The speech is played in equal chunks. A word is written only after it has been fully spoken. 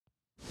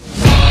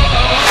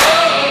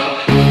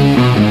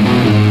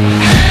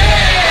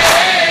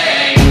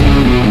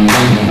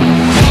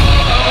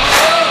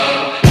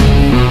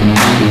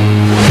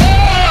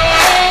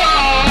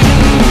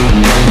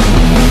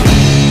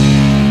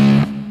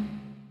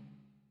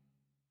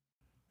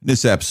In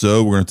this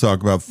episode, we're going to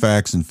talk about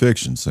facts and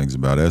fictions, things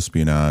about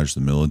espionage, the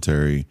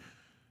military,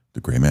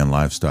 the gray man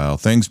lifestyle,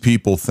 things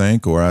people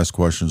think or ask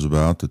questions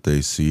about that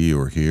they see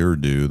or hear or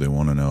do. They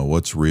want to know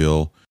what's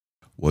real,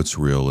 what's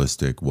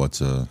realistic,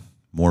 what's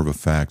more of a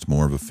fact,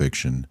 more of a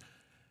fiction.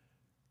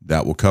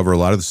 That will cover a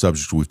lot of the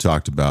subjects we've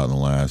talked about in the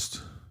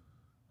last,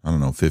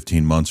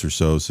 15 months or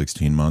so,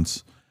 16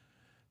 months,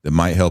 that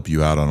might help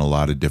you out on a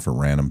lot of different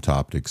random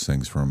topics,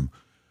 things from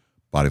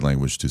body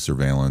language to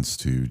surveillance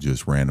to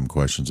just random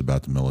questions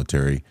about the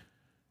military.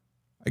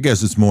 I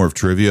guess it's more of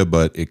trivia,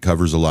 but it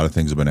covers a lot of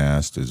things have been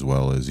asked, as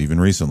well as even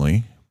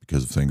recently,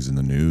 because of things in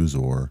the news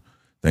or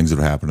things that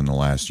have happened in the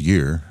last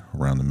year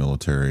around the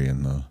military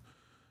and the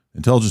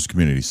intelligence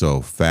community.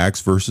 So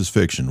facts versus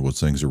fiction, which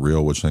things are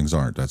real, which things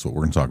aren't. That's what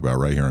we're going to talk about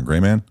right here on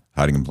Gray Man,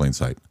 Hiding in Plain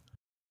Sight.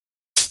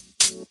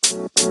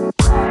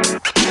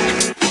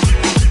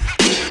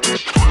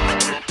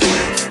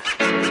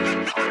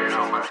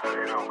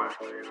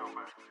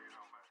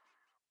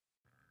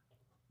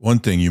 One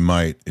thing you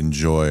might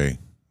enjoy,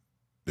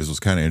 this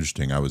was kind of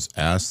interesting. I was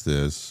asked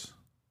this,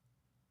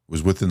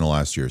 was within the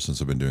last year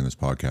since I've been doing this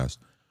podcast,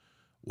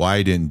 why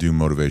I didn't do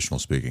motivational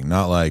speaking.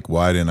 Not like,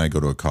 why didn't I go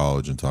to a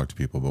college and talk to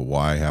people, but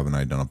why haven't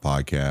I done a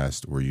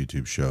podcast or a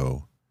YouTube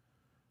show?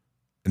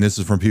 And this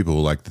is from people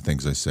who like the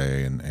things I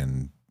say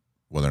and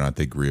whether or not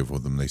they agree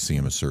with them, they see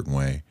them a certain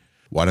way.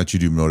 Why don't you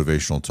do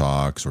motivational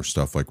talks or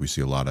stuff like we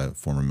see a lot of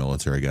former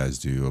military guys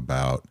do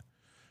about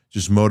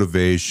just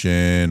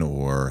motivation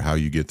or how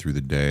you get through the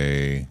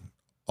day,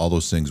 all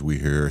those things we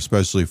hear,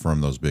 especially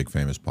from those big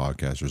famous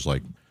podcasters,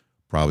 like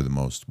probably the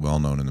most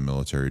well-known in the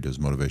military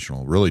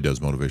really does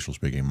motivational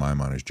speaking in my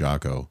mind is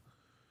Jocko.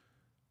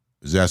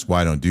 Is asked why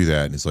I don't do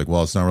that. And it's like,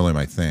 well, it's not really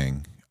my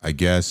thing. I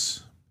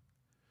guess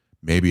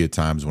maybe at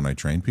times when I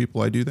train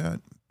people, I do that,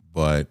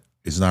 but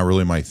it's not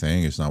really my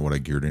thing. It's not what I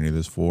geared any of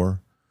this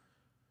for.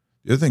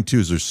 The other thing too,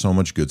 is there's so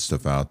much good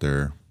stuff out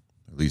there.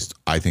 At least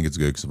I think it's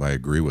good because if I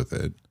agree with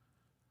it,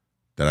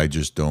 that I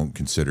just don't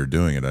consider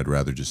doing it. I'd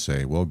rather just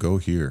say, well, go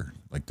here.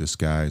 Like this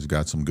guy's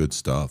got some good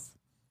stuff.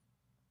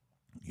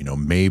 You know,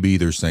 maybe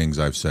there's things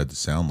I've said that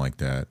sound like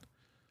that.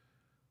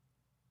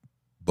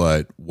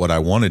 But what I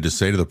wanted to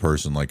say to the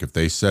person, like if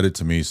they said it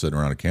to me sitting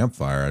around a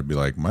campfire, I'd be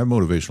like, my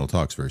motivational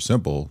talk's very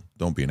simple.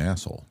 Don't be an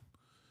asshole.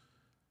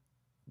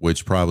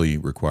 Which probably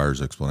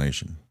requires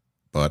explanation.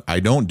 But I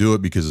don't do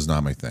it because it's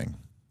not my thing.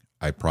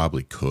 I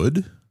probably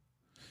could.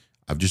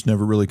 I've just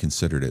never really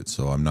considered it,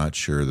 so I'm not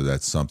sure that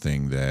that's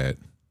something that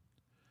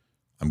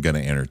I'm going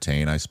to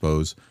entertain, I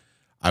suppose.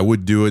 I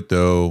would do it,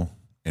 though,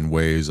 in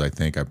ways I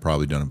think I've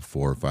probably done it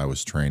before if I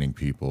was training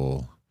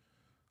people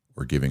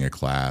or giving a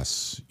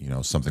class,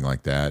 something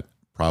like that.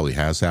 Probably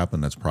has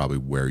happened. That's probably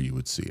where you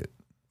would see it.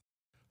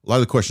 A lot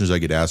of the questions I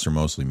get asked are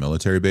mostly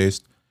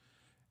military-based,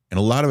 and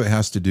a lot of it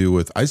has to do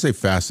with, I say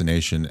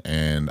fascination,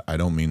 and I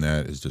don't mean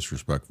that as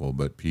disrespectful,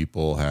 but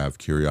people have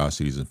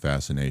curiosities and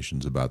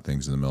fascinations about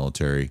things in the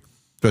military,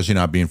 especially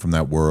not being from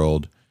that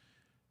world.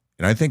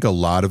 And I think a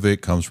lot of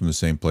it comes from the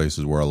same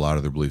places where a lot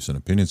of their beliefs and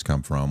opinions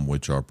come from,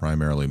 which are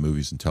primarily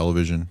movies and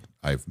television.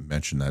 I've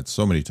mentioned that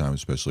so many times,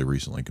 especially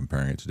recently,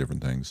 comparing it to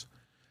different things.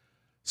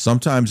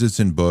 Sometimes it's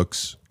in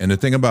books. And the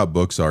thing about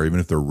books are, even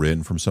if they're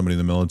written from somebody in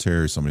the military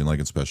or somebody like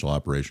in special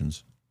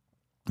operations,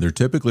 they're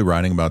typically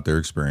writing about their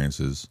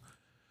experiences.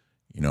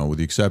 With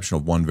the exception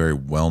of one very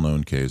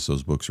well-known case,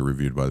 those books are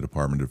reviewed by the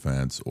Department of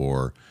Defense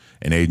or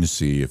an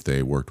agency if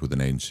they worked with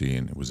an agency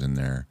and it was in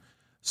there.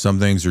 Some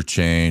things are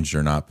changed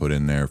or not put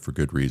in there for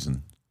good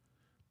reason,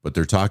 but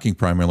they're talking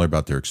primarily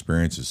about their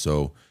experiences.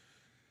 So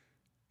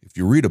if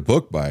you read a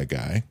book by a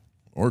guy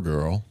or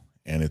girl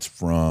and it's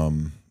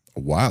from a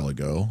while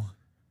ago,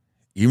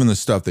 even the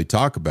stuff they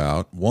talk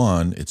about,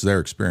 one, it's their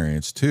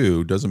experience.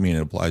 Two, doesn't mean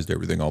it applies to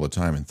everything all the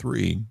time. And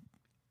three,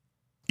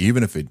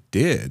 even if it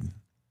did,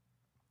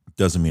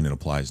 doesn't mean it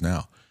applies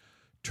now.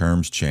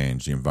 Terms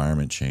change, the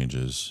environment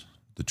changes,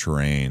 the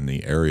terrain,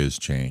 the areas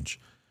change.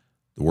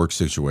 The work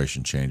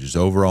situation changes.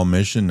 Overall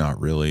mission,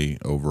 not really.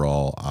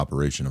 Overall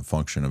operation and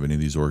function of any of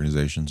these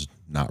organizations,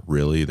 not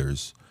really.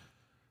 There's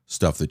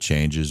stuff that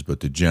changes, but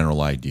the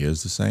general idea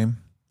is the same.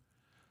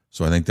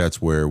 So I think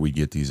that's where we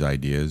get these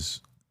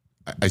ideas.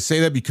 I say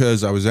that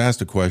because I was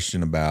asked a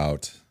question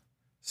about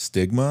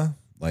stigma,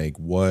 like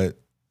what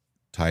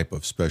type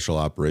of special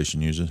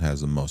operation unit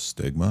has the most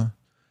stigma.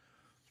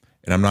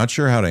 And I'm not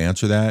sure how to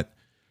answer that.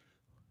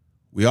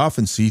 We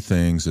often see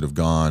things that have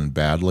gone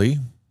badly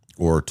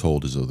or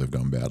told as though they've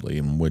gone badly,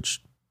 in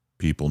which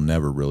people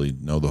never really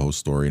know the whole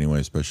story anyway,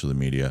 especially the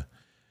media.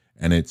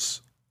 And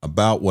it's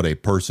about what a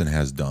person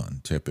has done,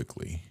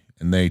 typically.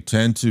 And they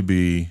tend to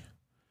be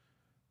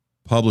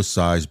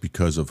publicized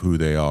because of who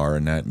they are,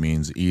 and that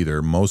means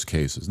either, most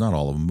cases, not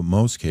all of them, but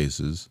most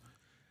cases,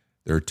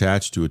 they're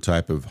attached to a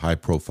type of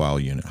high-profile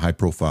unit,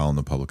 high-profile in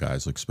the public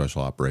eyes, like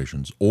special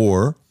operations,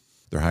 or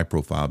they're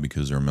high-profile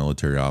because they're a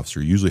military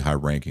officer, usually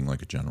high-ranking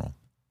like a general.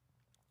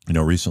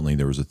 Recently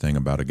there was a thing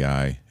about a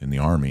guy in the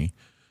Army.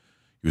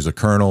 He was a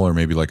colonel or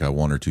maybe like a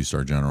 1 or 2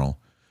 star general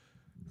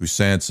who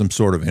sent some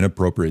sort of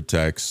inappropriate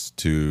text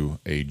to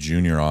a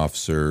junior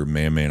officer,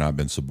 may or may not have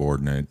been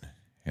subordinate.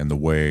 And the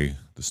way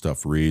the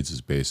stuff reads is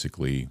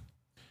basically,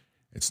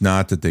 it's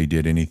not that they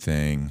did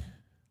anything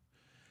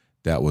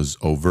that was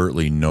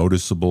overtly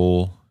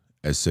noticeable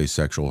as, say,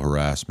 sexual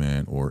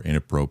harassment or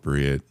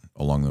inappropriate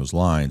along those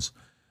lines,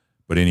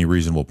 but any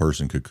reasonable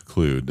person could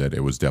conclude that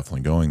it was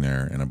definitely going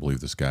there, and I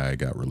believe this guy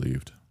got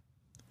relieved.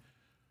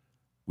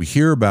 We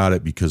hear about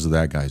it because of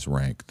that guy's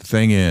rank. The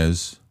thing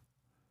is,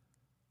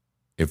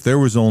 if there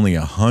was only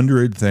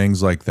 100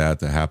 things like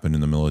that happened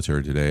in the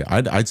military today,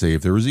 I'd say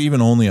if there was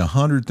even only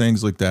 100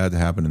 things like that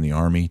happened in the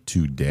Army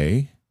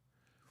today,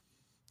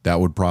 that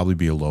would probably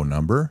be a low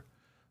number.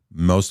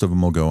 Most of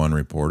them will go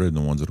unreported, and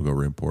the ones that will go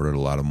reported, a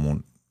lot of them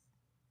won't,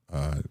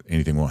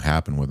 anything won't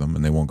happen with them,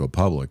 and they won't go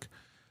public.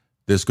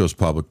 This goes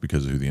public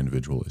because of who the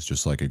individual is,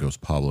 just like it goes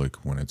public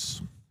when it's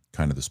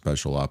kind of the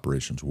special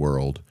operations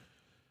world,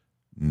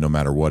 no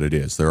matter what it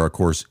is. There are, of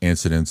course,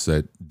 incidents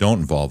that don't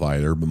involve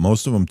either, but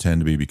most of them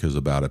tend to be because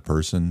about a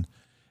person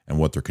and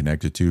what they're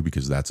connected to,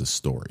 because that's a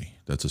story.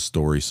 That's a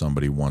story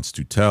somebody wants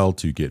to tell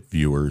to get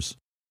viewers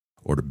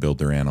or to build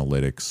their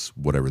analytics,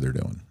 whatever they're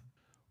doing.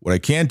 What I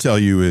can tell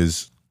you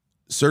is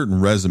certain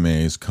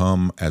resumes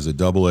come as a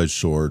double-edged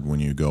sword when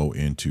you go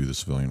into the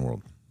civilian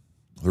world.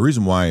 The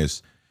reason why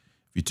is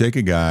if you take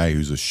a guy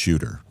who's a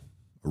shooter,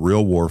 a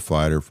real war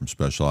fighter from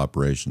special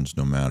operations,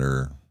 no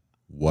matter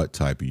what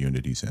type of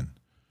unit he's in,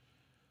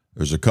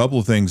 there's a couple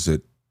of things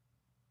that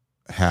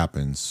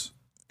happens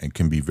and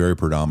can be very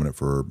predominant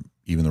for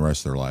even the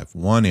rest of their life.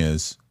 One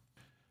is,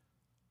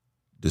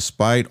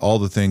 despite all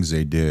the things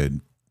they did,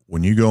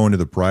 when you go into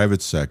the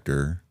private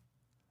sector,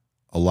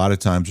 a lot of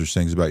times there's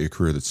things about your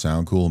career that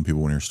sound cool and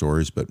people want to hear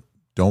stories, but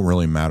don't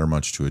really matter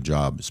much to a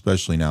job,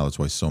 especially now. That's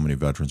why so many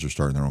veterans are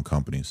starting their own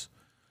companies.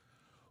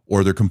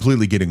 Or they're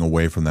completely getting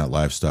away from that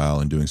lifestyle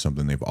and doing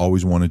something they've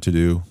always wanted to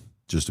do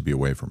just to be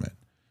away from it.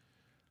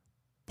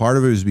 Part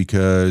of it is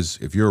because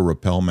if you're a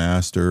rappel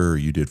master or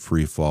you did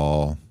free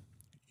fall,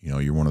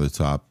 you're one of the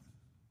top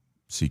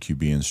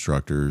CQB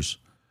instructors,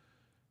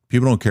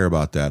 people don't care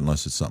about that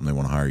unless it's something they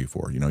want to hire you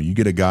for. You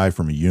get a guy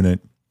from a unit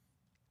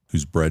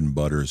whose bread and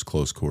butter is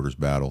close quarters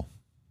battle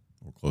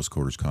or close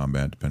quarters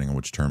combat, depending on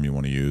which term you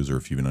want to use, or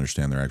if you even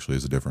understand there actually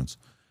is a difference.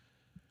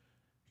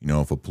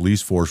 If a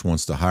police force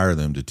wants to hire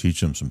them to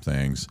teach them some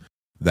things,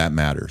 that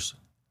matters.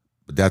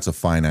 But that's a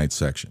finite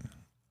section.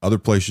 Other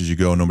places you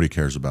go, nobody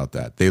cares about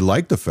that. They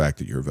like the fact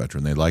that you're a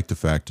veteran. They like the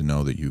fact to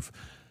know that you've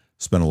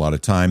spent a lot of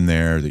time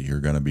there, that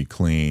you're going to be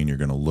clean, you're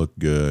going to look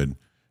good,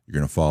 you're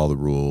going to follow the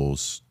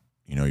rules,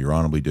 you're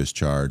honorably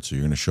discharged, so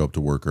you're going to show up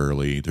to work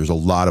early. There's a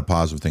lot of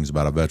positive things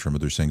about a veteran,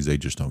 but there's things they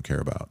just don't care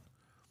about.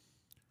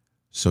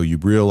 So you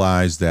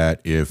realize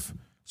that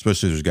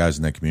especially there's guys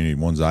in that community,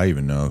 ones I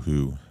even know,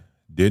 who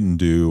didn't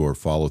do or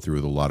follow through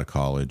with a lot of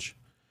college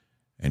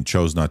and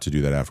chose not to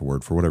do that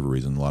afterward for whatever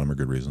reason. A lot of them are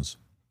good reasons.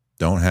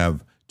 Don't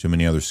have too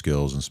many other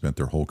skills and spent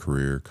their whole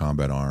career,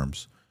 combat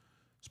arms,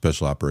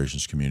 special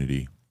operations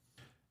community.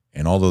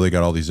 And although they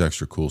got all these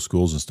extra cool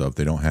schools and stuff,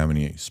 they don't have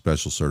any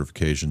special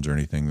certifications or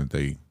anything that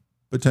they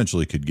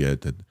potentially could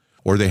get,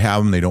 or they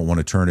have them, they don't want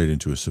to turn it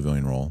into a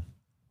civilian role.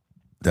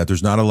 That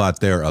there's not a lot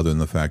there other than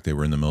the fact they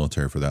were in the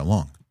military for that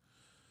long.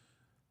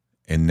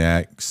 And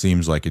that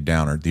seems like a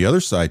downer. The other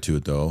side to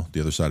it, though,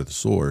 the other side of the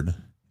sword,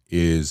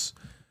 is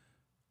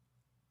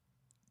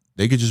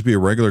they could just be a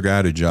regular guy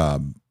at a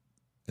job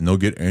and they'll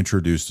get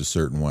introduced a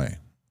certain way.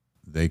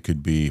 They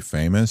could be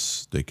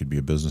famous. They could be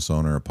a business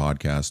owner, a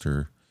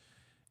podcaster.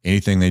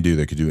 Anything they do,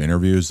 they could do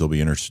interviews. They'll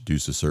be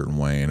introduced a certain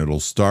way. And it'll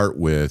start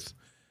with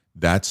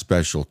that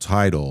special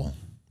title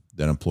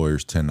that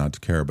employers tend not to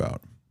care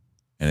about.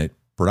 And it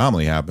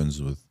predominantly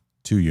happens with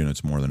two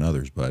units more than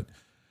others. But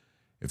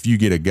if you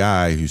get a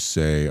guy who's,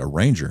 say, a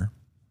ranger,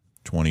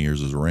 20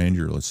 years as a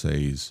ranger, let's say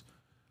he's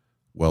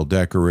well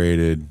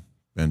decorated,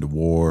 been to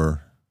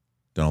war,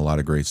 done a lot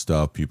of great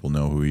stuff. People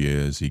know who he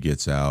is. He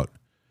gets out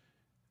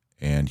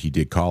and he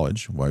did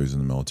college while he was in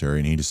the military,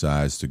 and he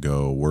decides to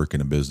go work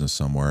in a business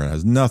somewhere. It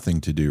has nothing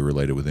to do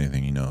related with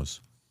anything he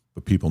knows,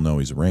 but people know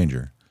he's a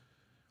ranger.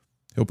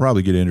 He'll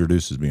probably get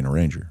introduced as being a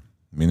ranger.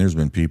 I mean, there's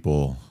been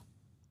people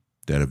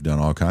that have done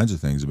all kinds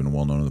of things, have been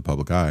well known in the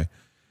public eye.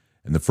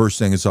 And the first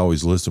thing it's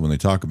always listed when they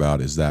talk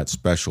about is that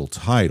special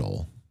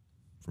title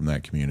from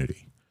that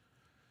community.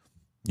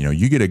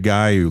 You get a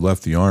guy who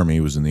left the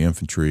Army, was in the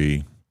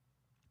infantry,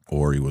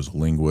 or he was a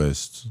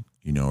linguist,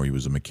 or he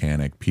was a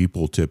mechanic.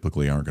 People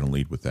typically aren't going to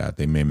lead with that.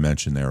 They may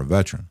mention they're a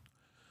veteran.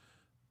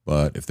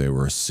 But if they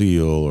were a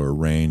SEAL or a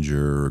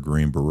Ranger or a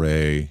Green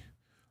Beret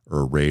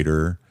or a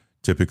Raider,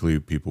 typically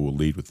people will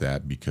lead with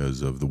that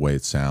because of the way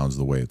it sounds,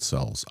 the way it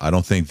sells. I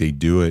don't think they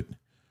do it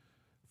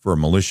for a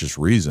malicious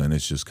reason.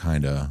 It's just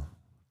kind of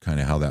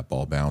how that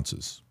ball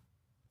bounces.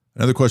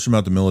 Another question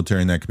about the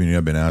military in that community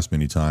I've been asked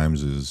many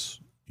times is,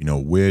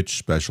 which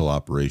special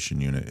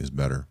operation unit is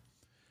better?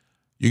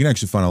 You can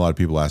actually find a lot of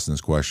people asking this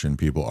question,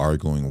 people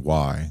arguing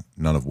why,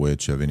 none of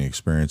which have any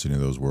experience in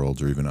any of those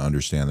worlds or even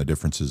understand the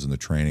differences in the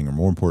training or,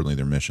 more importantly,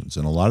 their missions.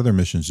 And a lot of their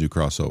missions do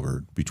cross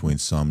over between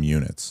some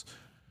units.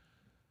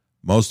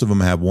 Most of them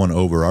have one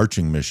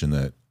overarching mission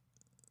that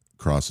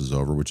crosses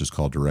over, which is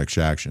called direct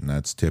action.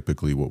 That's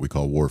typically what we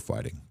call war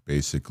fighting,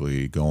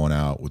 basically going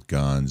out with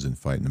guns and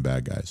fighting the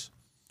bad guys.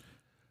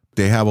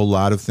 They have a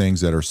lot of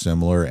things that are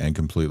similar and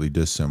completely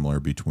dissimilar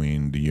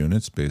between the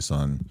units based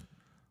on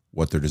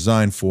what they're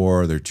designed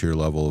for, their tier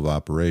level of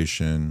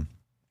operation,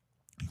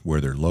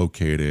 where they're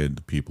located,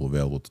 the people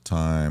available at the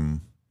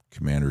time,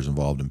 commanders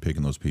involved in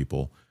picking those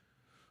people,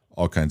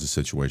 all kinds of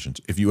situations.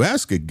 If you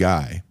ask a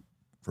guy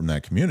from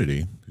that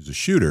community who's a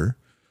shooter,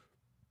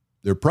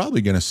 they're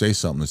probably going to say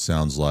something that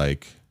sounds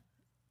like,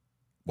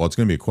 well, it's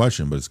going to be a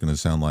question, but it's going to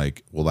sound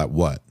like, well, that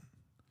what?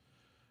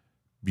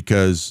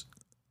 Because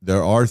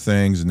there are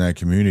things in that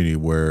community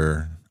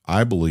where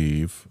I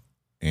believe,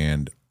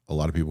 and a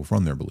lot of people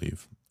from there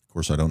believe, of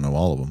course, I don't know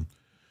all of them,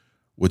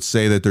 would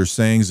say that there's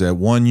things that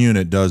one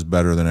unit does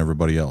better than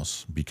everybody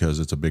else because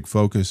it's a big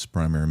focus,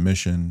 primary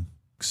mission,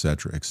 et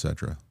cetera, et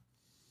cetera.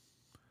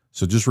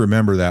 So just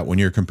remember that when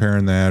you're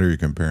comparing that, or you're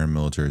comparing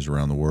militaries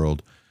around the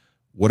world,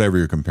 whatever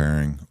you're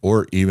comparing,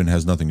 or even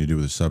has nothing to do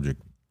with the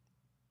subject,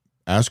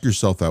 ask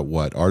yourself that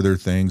what? Are there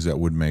things that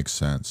would make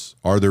sense?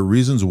 Are there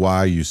reasons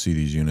why you see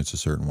these units a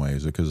certain way?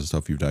 Is it because of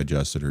stuff you've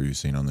digested or you've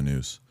seen on the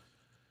news?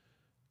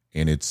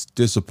 And it's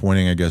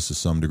disappointing, I guess, to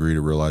some degree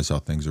to realize how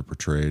things are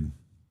portrayed.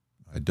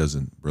 It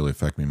doesn't really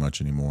affect me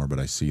much anymore, but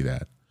I see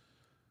that.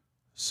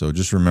 So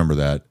just remember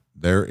that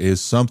there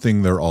is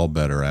something they're all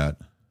better at.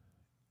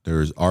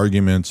 There's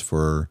arguments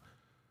for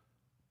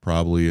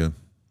probably a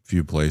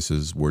few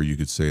places where you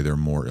could say they're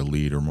more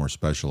elite or more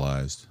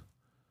specialized.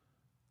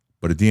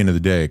 But at the end of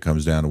the day, it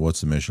comes down to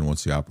what's the mission,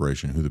 what's the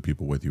operation, who the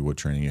people with you, what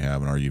training you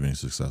have, and are you being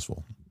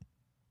successful?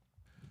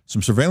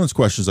 Some surveillance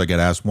questions I get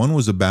asked. One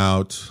was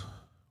about,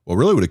 well,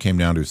 really what it came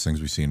down to is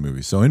things we see in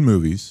movies. So in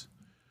movies,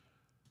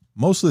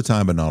 most of the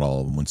time, but not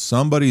all of them, when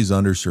somebody's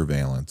under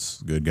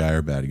surveillance, good guy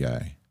or bad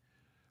guy,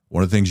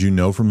 one of the things you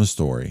know from the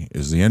story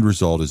is the end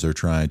result is they're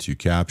trying to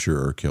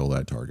capture or kill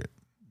that target.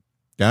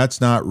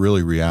 That's not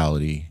really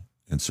reality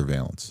in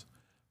surveillance,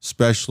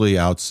 especially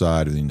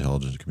outside of the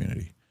intelligence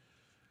community.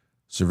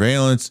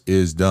 Surveillance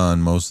is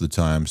done most of the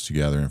times to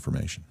gather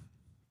information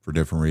for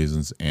different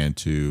reasons and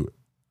to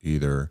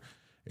either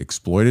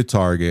exploit a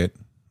target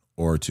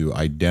or to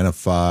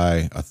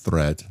identify a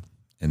threat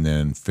and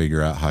then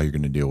figure out how you're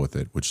going to deal with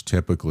it, which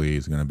typically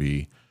is going to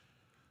be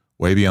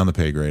way beyond the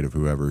pay grade of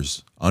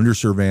whoever's under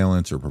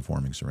surveillance or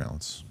performing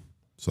surveillance.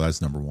 So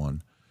that's number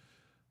one.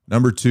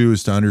 Number two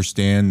is to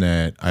understand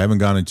that I haven't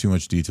gone into too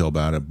much detail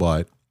about it,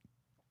 but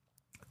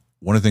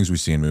one of the things we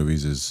see in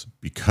movies is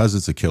because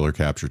it's a killer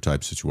capture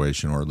type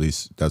situation, or at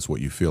least that's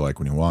what you feel like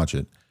when you watch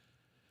it,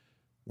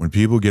 when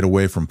people get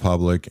away from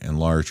public and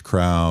large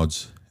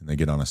crowds and they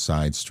get on a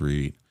side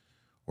street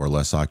or a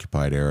less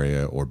occupied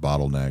area or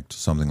bottlenecked,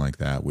 something like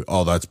that,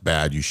 oh, that's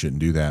bad, you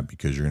shouldn't do that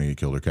because you're going to get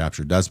killed or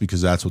captured. That's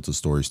because that's what the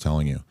story's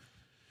telling you.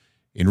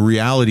 In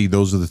reality,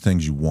 those are the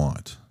things you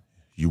want.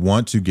 You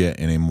want to get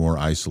in a more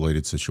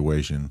isolated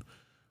situation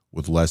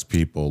with less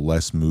people,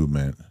 less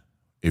movement,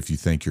 if you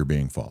think you're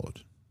being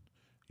followed.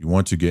 You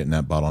want to get in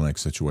that bottleneck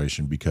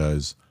situation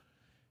because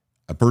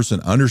a person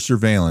under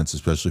surveillance,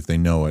 especially if they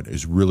know it,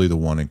 is really the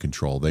one in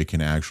control. They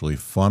can actually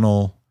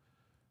funnel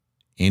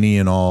any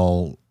and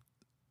all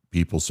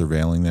people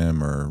surveilling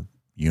them, or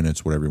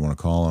units, whatever you want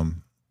to call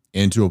them,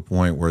 into a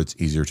point where it's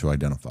easier to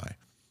identify.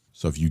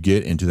 So if you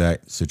get into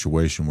that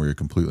situation where you're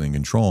completely in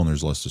control and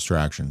there's less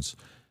distractions,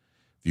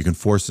 if you can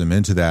force them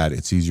into that,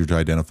 it's easier to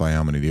identify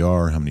how many there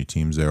are, how many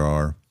teams there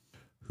are,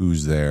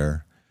 who's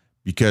there.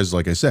 Because,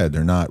 like I said,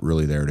 they're not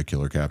really there to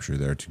kill or capture.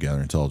 They're to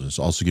gather intelligence.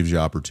 Also gives you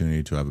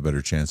opportunity to have a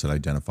better chance at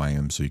identifying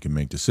them so you can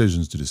make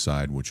decisions to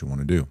decide what you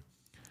want to do.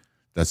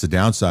 That's the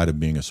downside of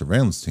being a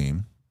surveillance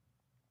team,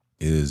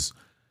 is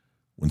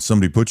when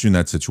somebody puts you in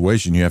that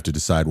situation, you have to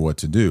decide what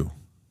to do.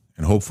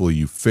 And hopefully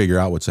you figure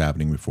out what's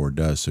happening before it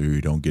does so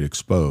you don't get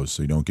exposed,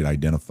 so you don't get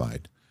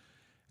identified.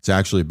 It's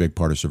actually a big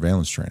part of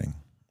surveillance training.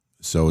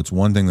 So it's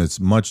one thing that's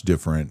much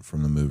different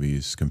from the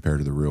movies compared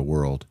to the real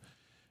world,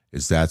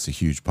 is that's a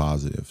huge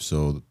positive.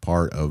 So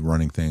part of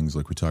running things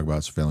like we talk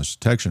about surveillance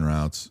detection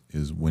routes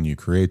is when you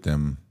create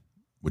them,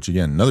 which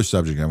again, another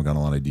subject I haven't gone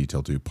a lot of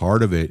detail to,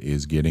 part of it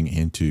is getting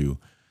into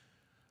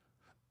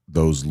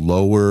those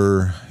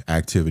lower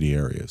activity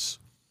areas,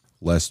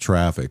 less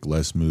traffic,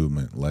 less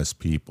movement, less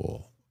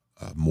people,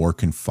 more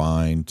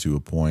confined to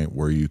a point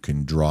where you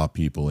can draw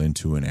people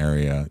into an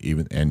area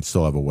even and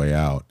still have a way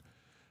out,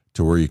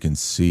 to where you can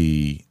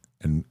see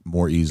and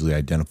more easily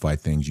identify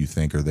things you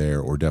think are there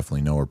or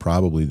definitely know are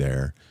probably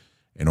there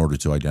in order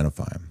to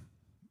identify them.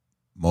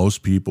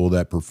 Most people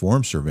that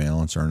perform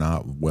surveillance are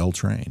not well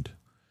trained,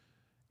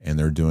 and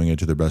they're doing it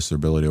to their best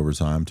of their ability over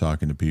time,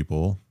 talking to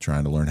people,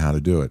 trying to learn how to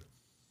do it.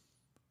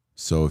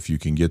 So if you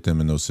can get them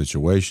in those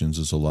situations,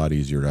 it's a lot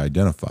easier to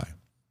identify.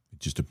 It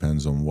just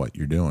depends on what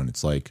you're doing.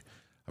 It's like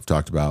I've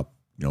talked about,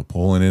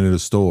 pulling into the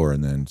store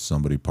and then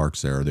somebody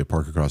parks there, or they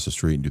park across the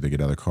street and do they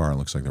get out of the car and it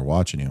looks like they're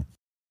watching you.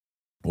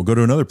 We'll go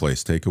to another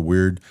place, take a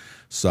weird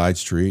side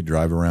street,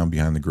 drive around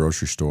behind the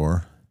grocery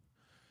store.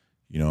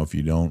 If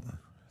you don't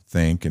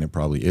think, and it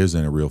probably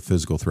isn't a real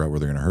physical threat where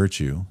they're going to hurt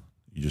you.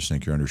 You just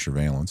think you're under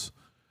surveillance.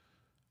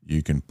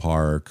 You can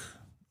park,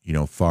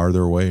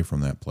 farther away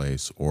from that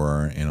place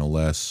or in a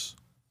less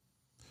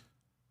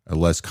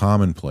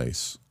common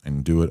place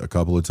and do it a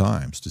couple of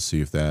times to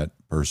see if that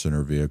person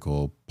or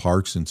vehicle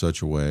parks in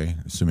such a way,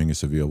 assuming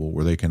it's a vehicle,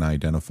 where they can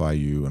identify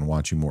you and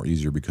watch you more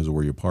easier because of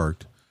where you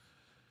parked.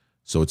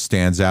 So it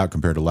stands out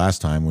compared to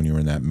last time when you were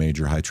in that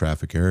major high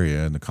traffic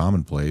area in the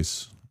common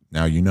place.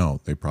 Now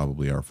they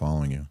probably are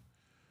following you.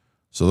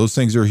 So those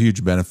things are a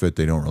huge benefit.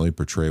 They don't really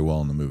portray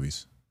well in the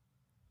movies.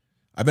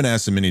 I've been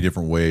asked in many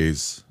different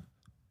ways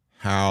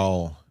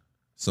how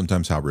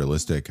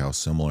realistic, how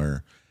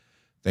similar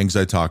things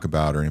I talk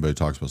about or anybody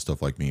talks about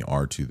stuff like me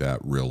are to that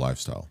real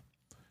lifestyle.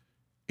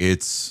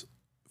 It's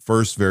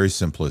first very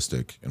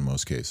simplistic in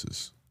most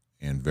cases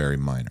and very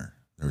minor.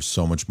 There's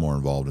so much more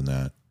involved in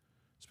that,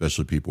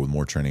 especially people with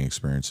more training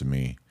experience than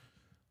me,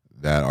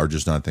 that are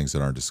just not things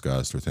that aren't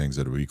discussed or things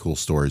that would be cool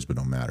stories but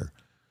don't matter.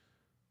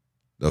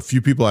 The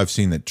few people I've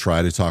seen that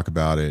try to talk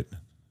about it,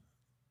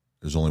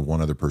 there's only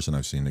one other person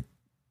I've seen that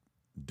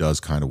does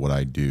kind of what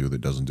I do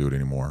that doesn't do it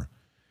anymore,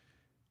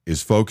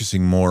 is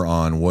focusing more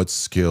on what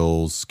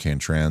skills can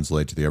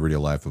translate to the everyday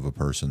life of a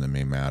person that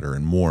may matter.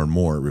 And more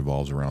it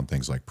revolves around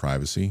things like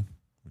privacy,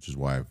 which is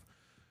why I've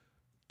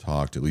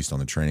talked, at least on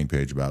the training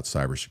page, about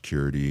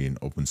cybersecurity and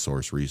open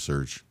source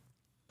research,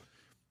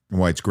 and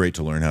why it's great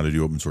to learn how to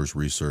do open source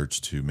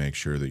research to make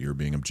sure that you're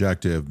being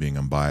objective, being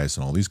unbiased,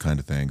 and all these kind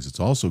of things. It's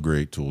also a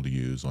great tool to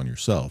use on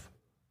yourself.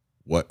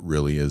 What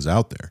really is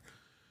out there?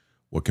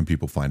 What can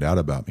people find out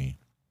about me?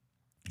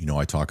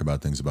 I talk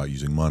about things about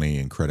using money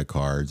and credit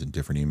cards and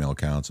different email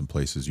accounts and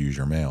places you use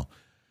your mail.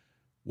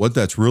 What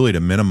that's really to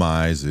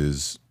minimize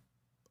is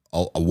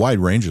a wide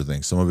range of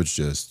things. Some of it's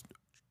just,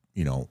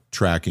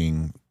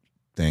 tracking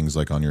things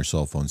like on your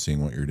cell phone,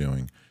 seeing what you're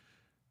doing.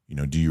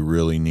 Do you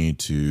really need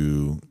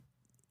to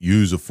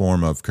use a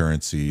form of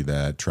currency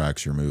that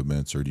tracks your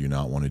movements, or do you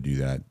not want to do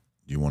that?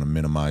 Do you want to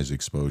minimize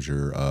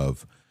exposure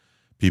of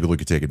people who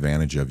could take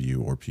advantage of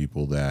you, or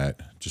people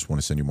that just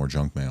want to send you more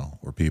junk mail,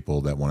 or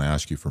people that want to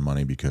ask you for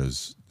money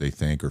because they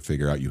think or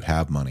figure out you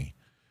have money?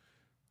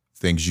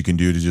 Things you can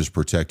do to just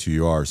protect who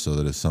you are, so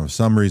that if for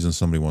some reason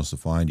somebody wants to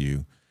find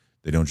you,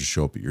 they don't just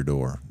show up at your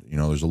door.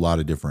 There's a lot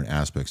of different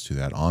aspects to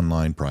that.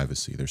 Online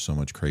privacy, there's so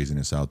much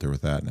craziness out there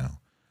with that now.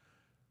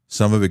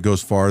 Some of it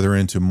goes farther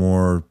into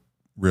more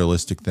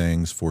realistic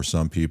things for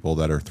some people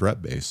that are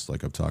threat-based,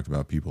 like I've talked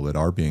about, people that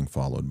are being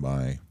followed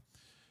by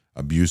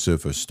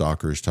abusive or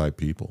stalkerish type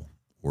people,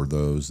 or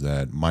those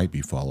that might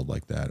be followed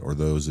like that, or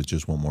those that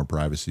just want more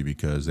privacy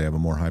because they have a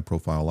more high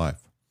profile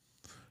life.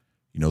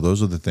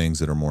 Those are the things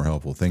that are more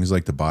helpful. Things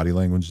like the body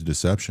language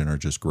deception are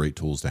just great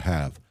tools to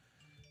have.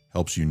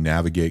 Helps you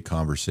navigate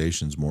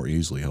conversations more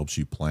easily, helps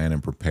you plan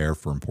and prepare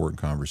for important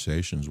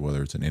conversations,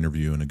 whether it's an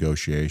interview, a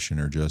negotiation,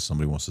 or just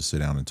somebody wants to sit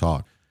down and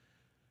talk.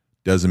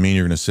 Doesn't mean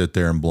you're going to sit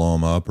there and blow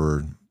them up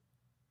or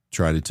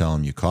try to tell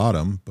them you caught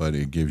them, but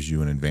it gives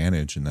you an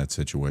advantage in that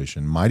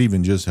situation. Might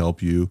even just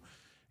help you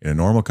in a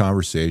normal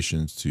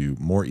conversation to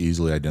more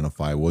easily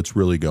identify what's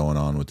really going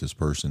on with this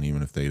person,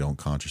 even if they don't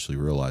consciously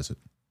realize it.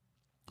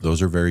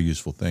 Those are very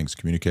useful things.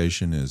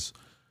 Communication is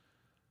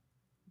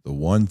the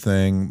one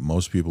thing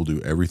most people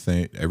do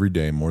every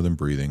day more than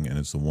breathing, and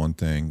it's the one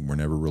thing we're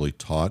never really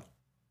taught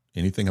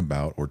anything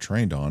about or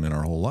trained on in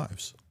our whole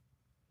lives.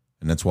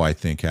 And that's why I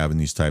think having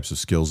these types of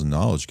skills and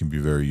knowledge can be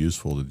very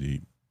useful to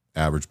the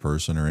average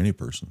person or any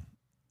person.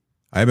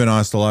 I've been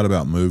asked a lot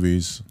about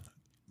movies,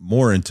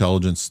 more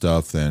intelligence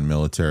stuff than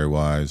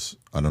military-wise.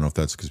 I don't know if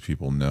that's because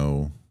people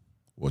know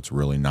what's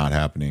really not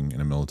happening in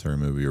a military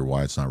movie or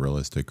why it's not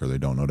realistic, or they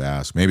don't know to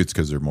ask. Maybe it's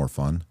because they're more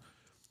fun.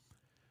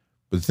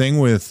 But the thing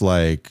with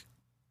like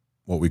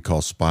what we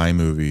call spy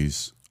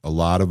movies, a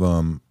lot of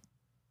them,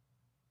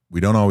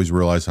 we don't always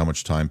realize how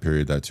much time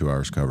period that 2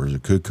 hours covers.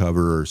 It could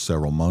cover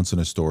several months in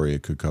a story.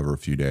 It could cover a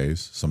few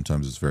days.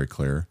 Sometimes it's very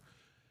clear.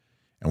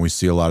 And we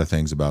see a lot of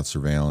things about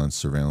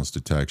surveillance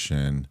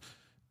detection,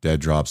 dead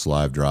drops,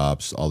 live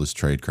drops, all this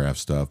tradecraft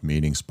stuff,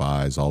 meeting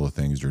spies, all the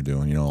things they're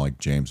doing, like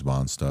James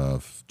Bond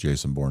stuff,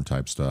 Jason Bourne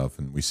type stuff.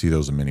 And we see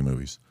those in many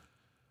movies.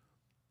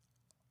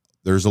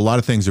 There's a lot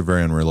of things that are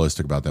very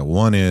unrealistic about that.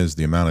 One is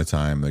the amount of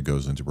time that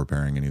goes into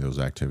preparing any of those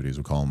activities.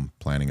 We call them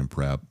planning and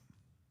prep.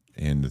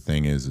 And the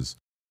thing is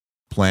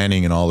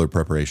planning and all their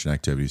preparation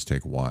activities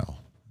take a while.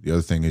 The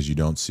other thing is you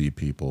don't see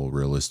people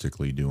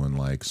realistically doing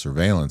like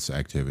surveillance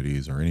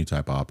activities or any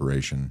type of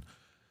operation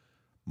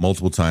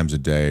multiple times a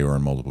day or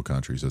in multiple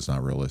countries. That's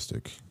not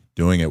realistic.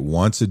 Doing it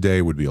once a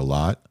day would be a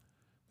lot.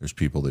 There's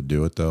people that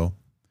do it though,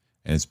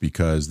 and it's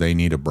because they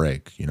need a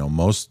break.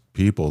 Most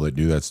people that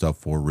do that stuff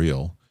for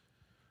real,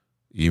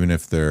 even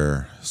if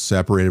they're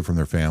separated from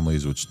their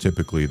families, which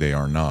typically they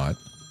are not,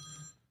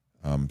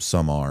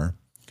 some are,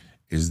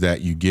 is that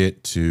you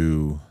get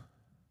to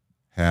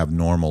have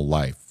normal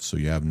life. So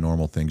you have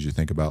normal things you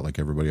think about like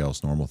everybody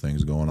else, normal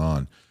things going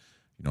on.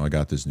 I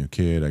got this new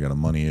kid, I got a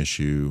money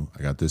issue,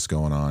 I got this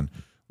going on.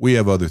 We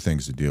have other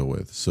things to deal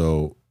with.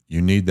 So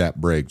you need that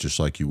break just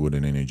like you would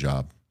in any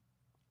job.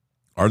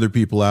 Are there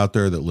people out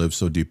there that live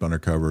so deep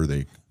undercover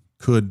they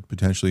could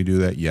potentially do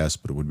that? Yes,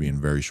 but it would be in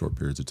very short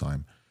periods of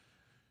time.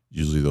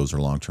 Usually those are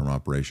long-term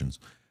operations.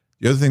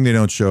 The other thing they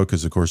don't show,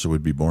 because of course it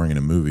would be boring in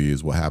a movie,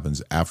 is what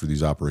happens after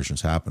these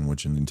operations happen,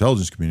 which in the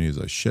intelligence community is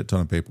a shit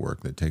ton of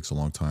paperwork that takes a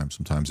long time,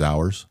 sometimes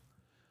hours,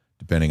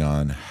 depending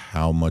on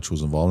how much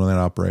was involved in that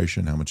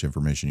operation, how much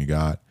information you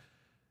got,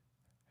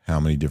 how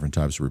many different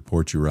types of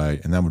reports you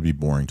write, and that would be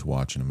boring to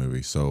watch in a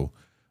movie. So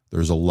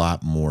there's a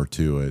lot more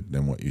to it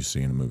than what you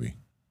see in a movie.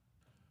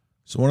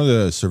 So one of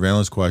the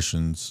surveillance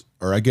questions,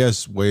 or I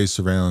guess ways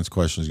surveillance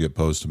questions get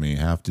posed to me,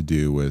 have to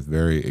do with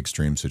very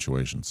extreme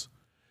situations.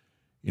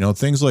 You know,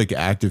 things like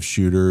active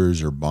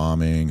shooters or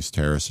bombings,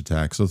 terrorist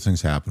attacks, those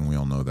things happen. We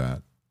all know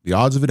that. The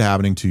odds of it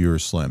happening to you are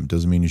slim.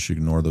 Doesn't mean you should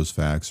ignore those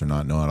facts or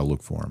not know how to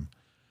look for them.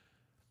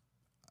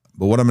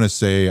 But what I'm going to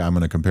say, I'm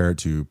going to compare it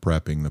to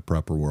prepping, the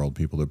prepper world,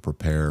 people that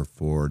prepare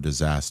for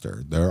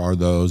disaster. There are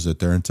those that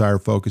their entire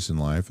focus in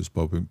life is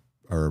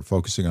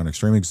focusing on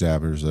extreme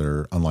disasters that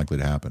are unlikely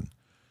to happen,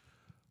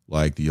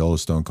 like the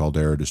Yellowstone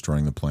caldera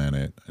destroying the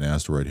planet, an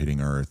asteroid hitting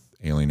Earth,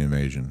 alien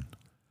invasion.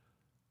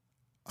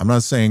 I'm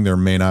not saying there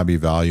may not be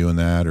value in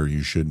that or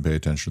you shouldn't pay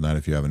attention to that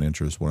if you have an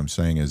interest. What I'm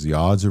saying is the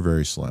odds are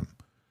very slim.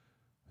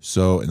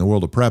 So in the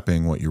world of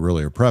prepping, what you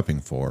really are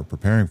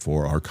preparing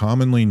for, are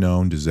commonly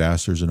known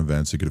disasters and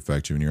events that could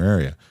affect you in your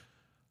area.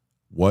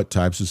 What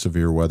types of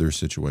severe weather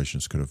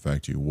situations could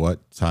affect you?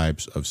 What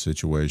types of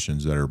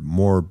situations that are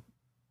more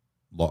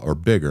or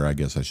bigger, I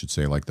guess I should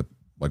say, like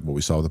what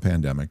we saw with the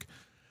pandemic,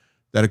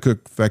 that it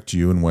could affect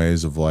you in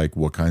ways of like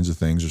what kinds of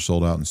things are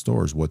sold out in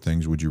stores? What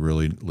things would you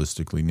really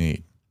realistically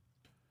need?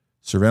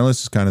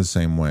 Surveillance is kind of the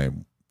same way,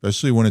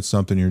 especially when it's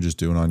something you're just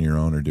doing on your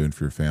own or doing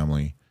for your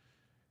family.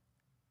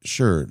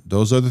 Sure,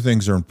 those other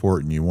things are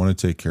important. You want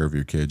to take care of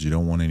your kids. You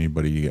don't want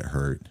anybody to get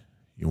hurt.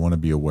 You want to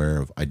be aware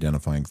of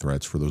identifying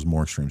threats for those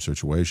more extreme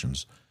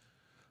situations.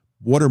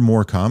 What are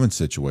more common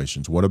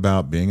situations? What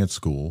about being at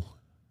school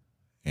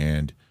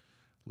and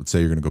let's say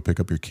you're going to go pick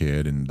up your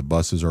kid and the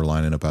buses are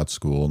lining up out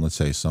school, and let's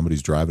say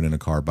somebody's driving in a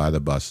car by the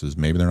buses.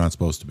 Maybe they're not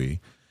supposed to be.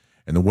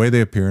 And the way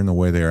they appear and the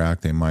way they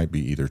act, they might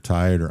be either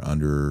tired or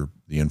under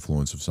the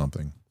influence of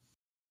something.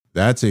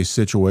 That's a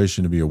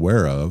situation to be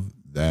aware of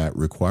that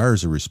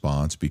requires a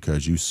response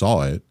because you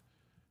saw it,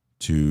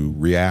 to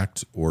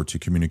react or to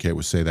communicate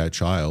with, say, that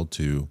child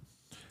to,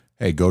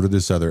 hey, go to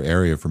this other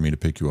area for me to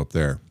pick you up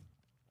there.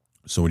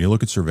 So when you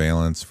look at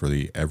surveillance for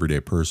the everyday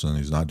person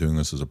who's not doing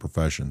this as a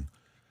profession,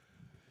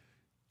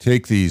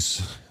 take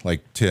these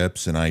like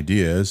tips and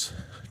ideas,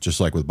 just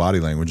like with body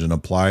language, and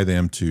apply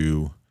them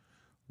to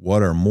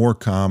what are more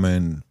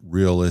common,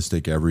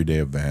 realistic, everyday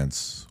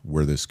events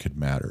where this could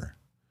matter.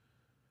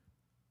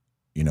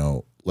 You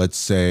know, let's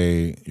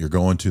say you're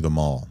going to the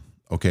mall.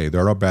 Okay,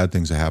 there are bad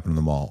things that happen in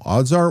the mall.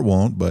 Odds are it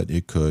won't, but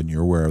it could.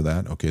 You're aware of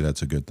that. Okay,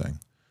 that's a good thing.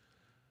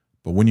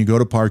 But when you go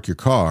to park your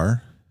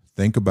car,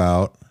 think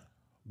about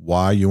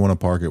why you want to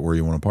park it where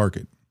you want to park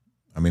it.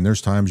 I mean,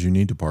 there's times you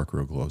need to park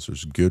real close.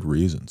 There's good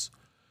reasons.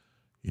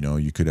 You know,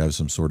 you could have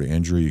some sort of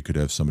injury. You could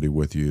have somebody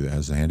with you that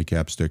has a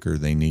handicap sticker.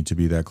 They need to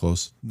be that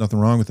close. Nothing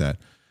wrong with that.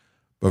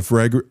 But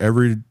for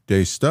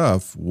everyday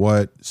stuff,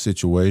 what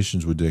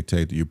situations would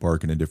dictate that you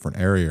park in a different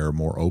area or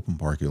more open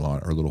parking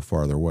lot or a little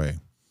farther away?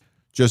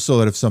 Just so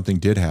that if something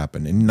did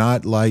happen, and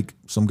not like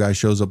some guy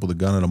shows up with a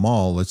gun at a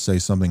mall, let's say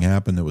something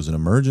happened that was an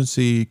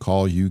emergency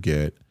call you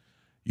get,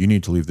 you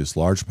need to leave this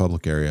large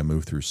public area,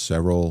 move through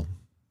several,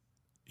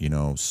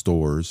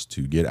 stores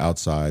to get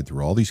outside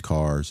through all these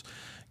cars,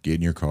 get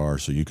in your car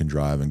so you can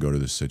drive and go to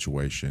this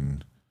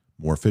situation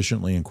more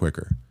efficiently and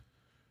quicker.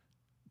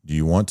 Do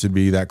you want to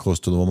be that close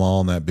to the mall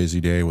on that busy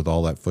day with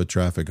all that foot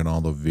traffic and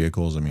all the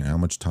vehicles? I mean, how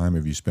much time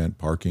have you spent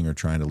parking or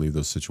trying to leave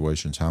those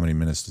situations? How many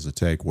minutes does it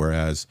take?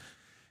 Whereas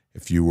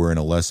if you were in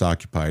a less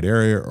occupied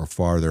area or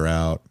farther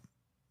out,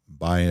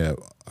 by a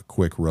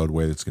quick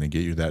roadway that's going to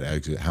get you that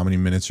exit, how many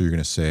minutes are you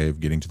going to save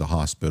getting to the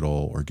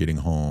hospital or getting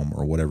home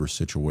or whatever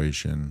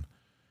situation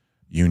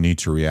you need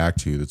to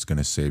react to that's going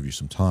to save you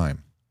some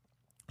time?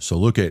 So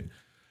look at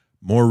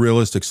more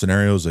realistic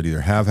scenarios that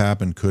either have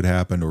happened, could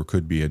happen, or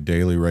could be a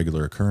daily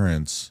regular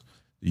occurrence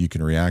that you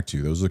can react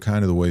to. Those are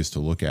kind of the ways to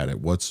look at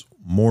it. What's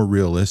more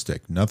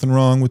realistic? Nothing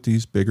wrong with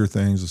these bigger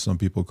things that some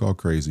people call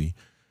crazy,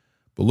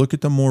 but look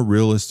at the more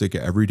realistic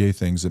everyday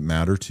things that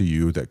matter to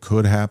you that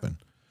could happen.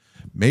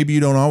 Maybe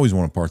you don't always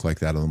want to park like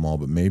that in the mall,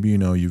 but maybe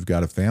you've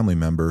got a family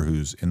member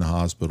who's in the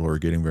hospital or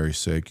getting very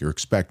sick. You're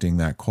expecting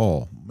that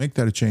call. Make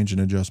that a change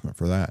and adjustment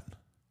for that.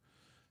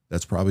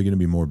 That's probably going to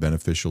be more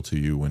beneficial to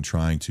you when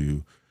trying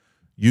to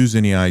use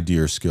any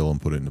idea or skill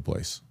and put it into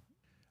place.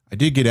 I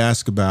did get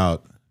asked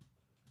about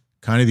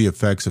kind of the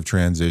effects of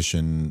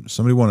transition.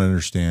 Somebody wanted to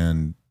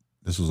understand,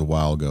 this was a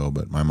while ago,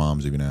 but my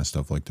mom's even asked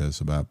stuff like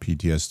this about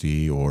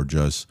PTSD or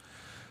just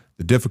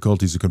the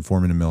difficulties of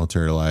conforming to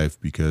military life,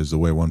 because the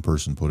way one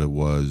person put it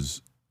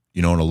was,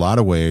 in a lot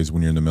of ways,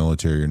 when you're in the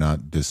military, you're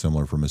not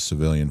dissimilar from a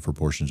civilian for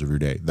portions of your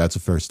day. That's a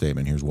fair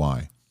statement. Here's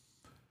why.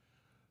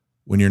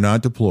 When you're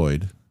not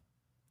deployed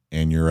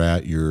and you're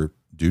at your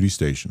duty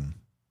station,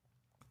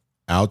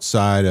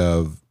 outside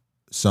of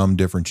some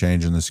different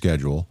change in the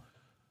schedule,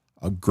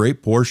 a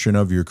great portion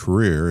of your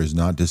career is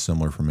not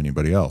dissimilar from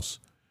anybody else.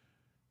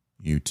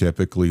 You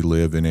typically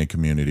live in a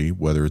community,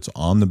 whether it's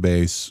on the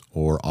base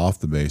or off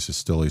the base, is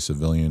still a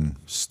civilian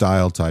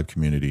style type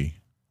community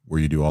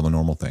where you do all the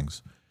normal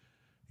things.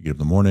 You get up in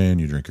the morning,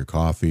 you drink your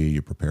coffee,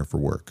 you prepare for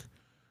work.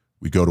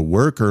 We go to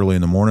work early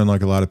in the morning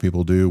like a lot of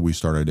people do. We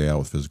start our day out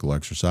with physical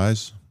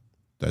exercise.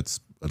 That's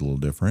a little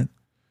different.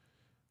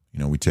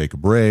 We take a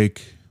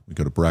break, we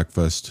go to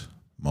breakfast,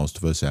 most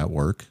of us at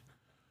work.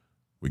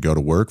 We go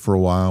to work for a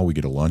while, we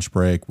get a lunch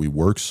break, we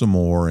work some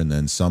more, and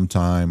then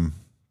sometime,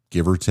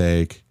 give or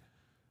take,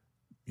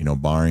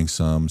 barring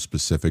some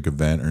specific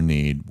event or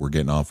need, we're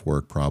getting off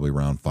work probably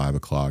around 5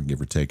 o'clock,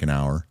 give or take an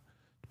hour,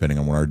 depending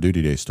on when our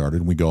duty day started,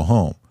 and we go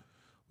home.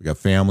 We got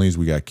families,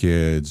 we got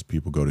kids,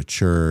 people go to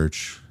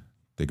church,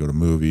 they go to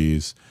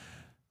movies,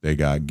 they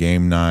got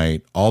game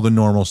night, all the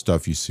normal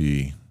stuff you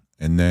see.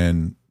 And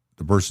then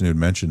the person who had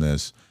mentioned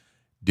this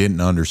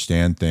didn't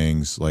understand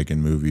things like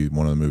in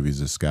one of the movies,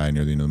 this guy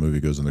near the end of the movie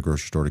goes in the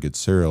grocery store to get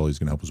cereal. He's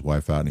going to help his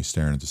wife out, and he's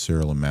staring at the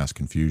cereal in mass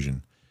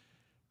confusion.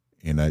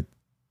 And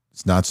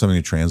it's not something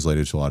that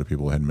translated to a lot of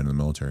people who hadn't been in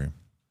the military.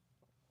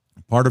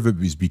 Part of it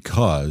is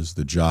because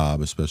the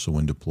job, especially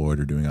when deployed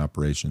or doing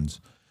operations,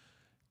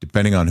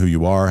 depending on who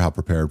you are, how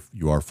prepared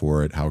you are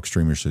for it, how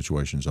extreme your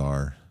situations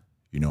are,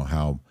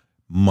 how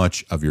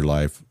much of your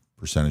life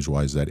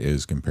percentage-wise that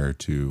is compared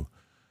to,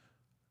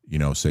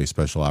 say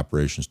special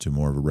operations to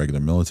more of a regular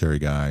military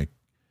guy,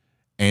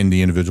 and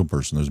the individual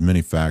person. There's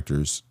many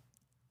factors.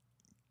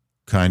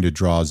 Kind of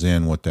draws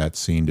in what that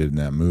scene did in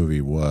that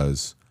movie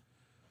was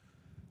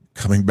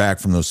coming back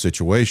from those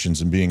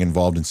situations and being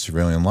involved in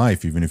civilian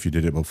life, even if you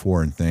did it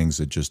before, and things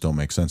that just don't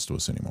make sense to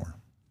us anymore.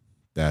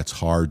 That's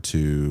hard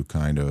to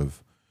kind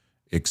of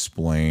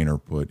explain or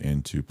put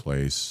into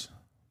place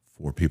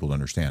for people to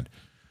understand.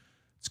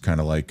 It's kind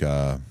of like,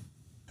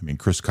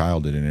 Chris Kyle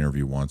did an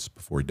interview once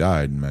before he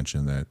died and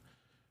mentioned that,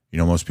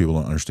 most people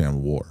don't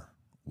understand war,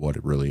 what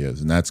it really is.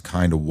 And that's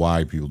kind of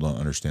why people don't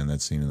understand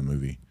that scene in the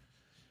movie.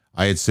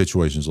 I had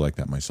situations like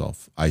that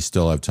myself. I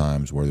still have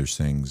times where there's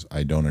things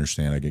I don't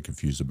understand, I get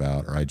confused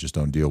about, or I just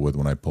don't deal with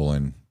when I pull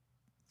in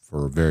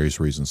for various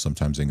reasons.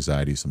 Sometimes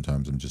anxiety,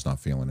 sometimes I'm just not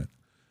feeling it.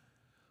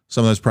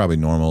 Some of that's probably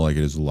normal, like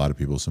it is with a lot of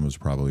people. Some of it's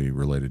probably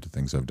related to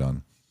things I've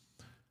done.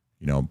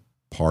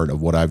 Part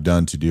of what I've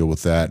done to deal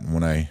with that, and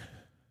when I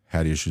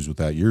had issues with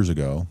that years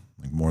ago,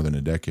 like more than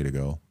a decade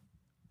ago,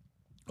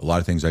 a lot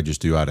of things I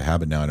just do out of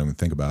habit now. I don't even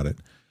think about it.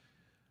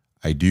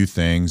 I do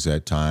things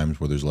at times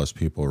where there's less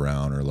people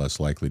around or less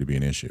likely to be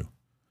an issue.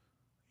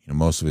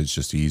 Most of it's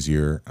just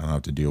easier. I don't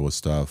have to deal with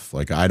stuff.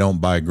 Like I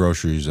don't buy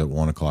groceries at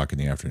 1 o'clock in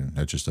the afternoon.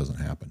 That just doesn't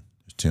happen.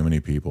 There's too many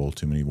people,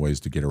 too many ways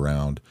to get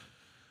around,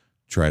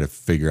 try to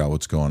figure out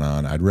what's going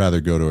on. I'd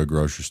rather go to a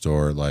grocery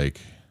store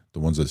like the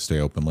ones that stay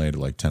open late at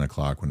like 10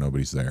 o'clock when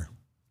nobody's there.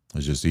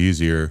 It's just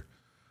easier,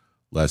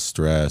 less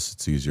stress.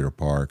 It's easier to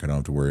park. I don't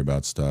have to worry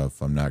about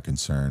stuff. I'm not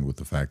concerned with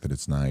the fact that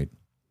it's night.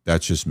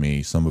 That's just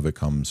me. Some of it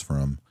comes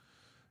from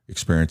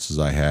experiences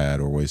I had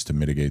or ways to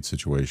mitigate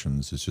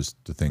situations. It's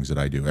just the things that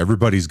I do.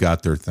 Everybody's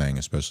got their thing,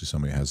 especially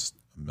somebody who has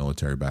a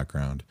military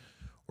background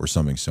or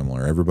something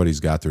similar. Everybody's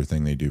got their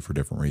thing they do for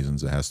different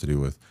reasons. It has to do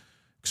with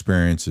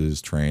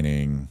experiences,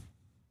 training,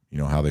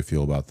 how they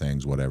feel about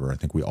things, whatever. I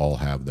think we all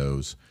have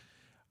those.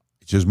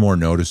 It's just more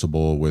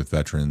noticeable with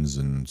veterans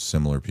and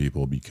similar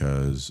people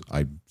because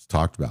I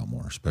talked about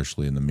more,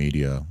 especially in the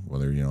media,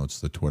 whether, it's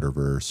the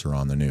Twitterverse or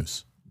on the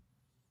news.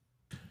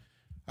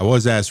 I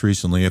was asked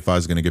recently if I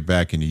was going to get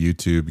back into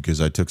YouTube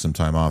because I took some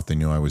time off. They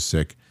knew I was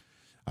sick.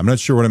 I'm not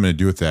sure what I'm going to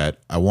do with that.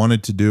 I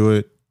wanted to do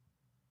it.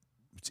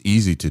 It's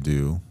easy to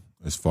do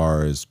as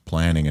far as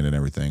planning it and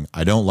everything.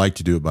 I don't like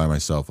to do it by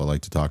myself. I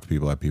like to talk to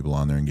people, have people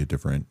on there and get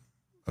different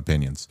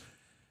opinions.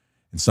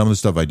 And some of the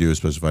stuff I do,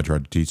 especially if I try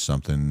to teach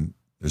something,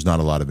 there's not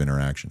a lot of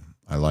interaction.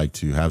 I like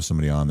to have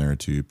somebody on there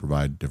to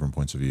provide different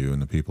points of view,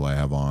 and the people I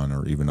have on,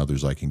 or even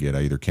others I can get,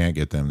 I either can't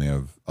get them, they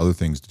have other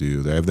things to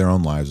do, they have their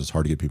own lives, it's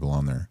hard to get people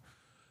on there.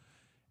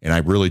 And I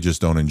really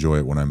just don't enjoy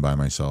it when I'm by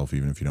myself,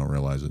 even if you don't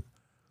realize it.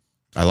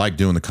 I like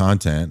doing the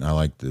content, I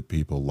like that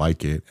people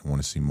like it and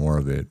want to see more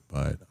of it,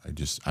 but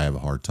I have a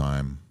hard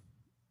time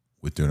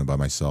with doing it by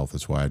myself.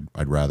 That's why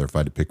I'd rather, if I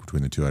had to pick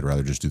between the two, I'd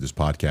rather just do this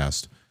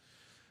podcast.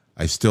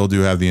 I still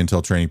do have the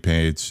Intel training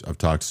page. I've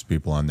talked to some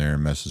people on there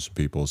and messaged some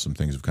people. Some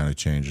things have kind of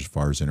changed as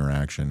far as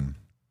interaction.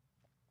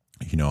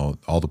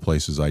 All the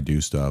places I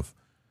do stuff,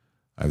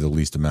 I have the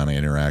least amount of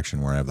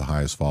interaction where I have the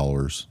highest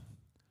followers.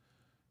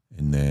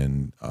 And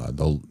then,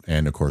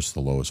 and of course, the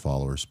lowest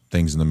followers.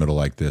 Things in the middle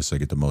like this, I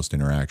get the most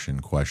interaction,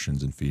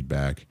 questions, and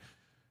feedback,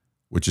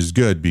 which is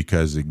good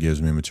because it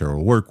gives me material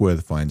to work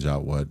with, finds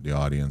out what the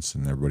audience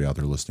and everybody out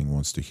there listening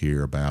wants to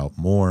hear about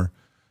more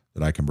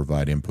that I can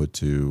provide input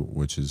to,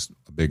 which is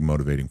a big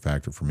motivating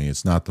factor for me.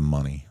 It's not the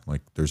money.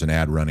 Like there's an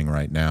ad running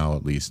right now,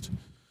 at least.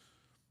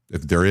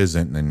 If there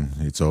isn't, then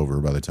it's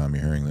over by the time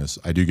you're hearing this.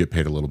 I do get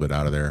paid a little bit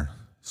out of there.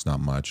 It's not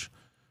much.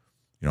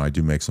 I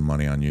do make some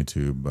money on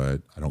YouTube,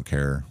 but I don't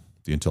care.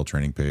 The Intel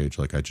training page,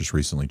 like I just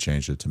recently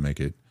changed it to make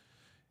it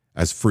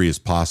as free as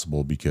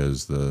possible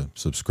because the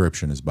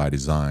subscription is by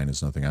design.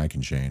 It's nothing I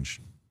can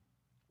change.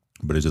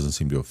 But it doesn't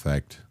seem to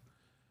affect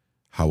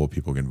how will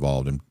people get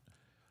involved. And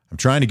I'm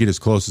trying to get as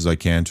close as I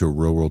can to a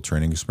real-world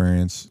training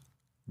experience.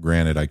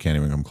 Granted, I can't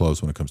even come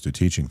close when it comes to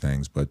teaching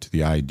things, but to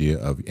the idea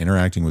of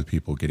interacting with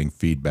people, getting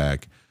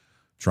feedback,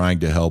 trying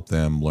to help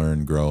them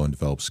learn, grow, and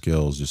develop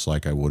skills just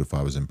like I would if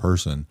I was in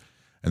person.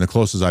 And the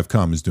closest I've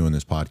come is doing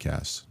this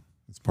podcast.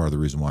 It's part of the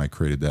reason why I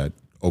created that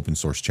open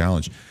source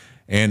challenge.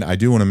 And I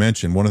do want to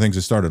mention one of the things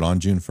that started on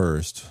June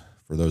 1st,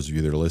 for those of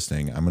you that are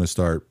listening, I'm going to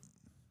start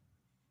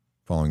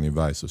following the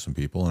advice of some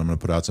people, and I'm going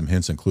to put out some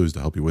hints and clues to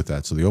help you with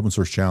that. So the open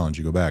source challenge,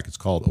 you go back, it's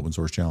called Open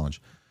Source Challenge,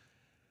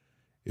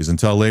 is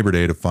until Labor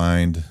Day to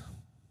find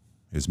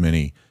as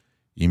many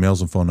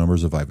emails and phone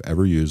numbers as I've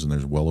ever used, and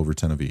there's well over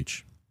 10 of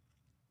each.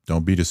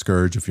 Don't be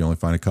discouraged if you only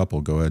find a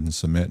couple. Go ahead and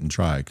submit and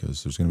try,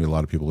 because there's going to be a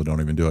lot of people that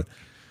don't even do it.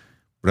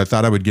 But I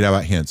thought I would get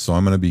out hints, so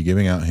I'm going to be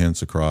giving out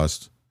hints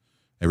across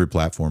every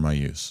platform I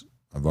use.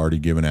 I've already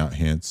given out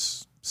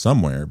hints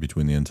somewhere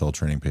between the Intel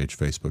training page,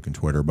 Facebook, and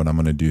Twitter, but I'm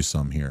going to do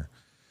some here.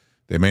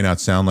 They may not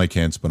sound like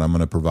hints, but I'm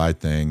going to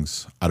provide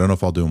things. I don't know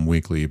if I'll do them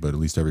weekly, but at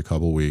least every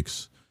couple of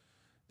weeks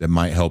that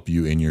might help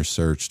you in your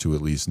search to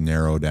at least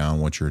narrow down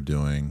what you're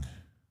doing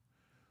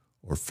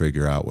or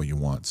figure out what you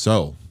want.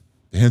 So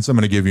the hints I'm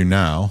going to give you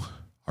now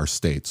are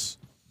states.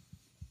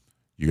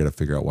 You got to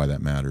figure out why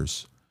that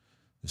matters.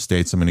 The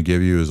states I'm going to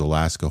give you is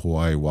Alaska,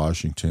 Hawaii,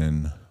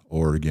 Washington,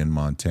 Oregon,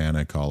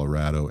 Montana,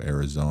 Colorado,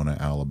 Arizona,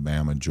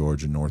 Alabama,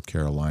 Georgia, North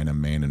Carolina,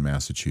 Maine, and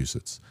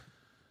Massachusetts.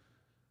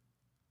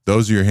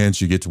 Those are your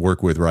hints you get to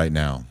work with right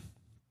now.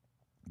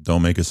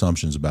 Don't make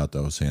assumptions about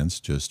those hints.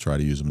 Just try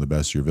to use them to the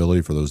best of your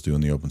ability for those doing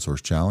the open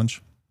source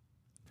challenge.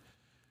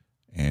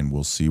 And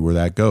we'll see where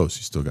that goes.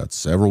 You still got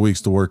several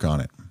weeks to work on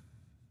it.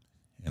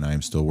 And I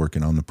am still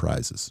working on the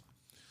prizes.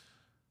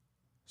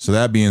 So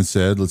that being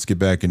said, let's get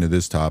back into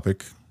this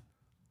topic.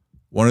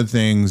 One of the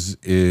things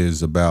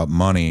is about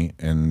money,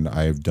 and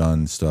I've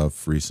done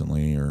stuff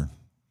recently or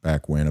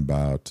back when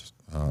about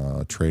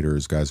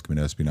traders, guys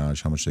committing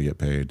espionage, how much they get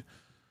paid,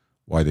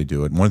 why they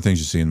do it. And one of the things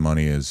you see in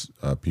money is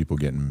people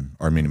getting,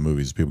 or I mean in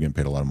movies, people getting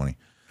paid a lot of money.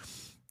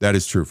 That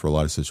is true for a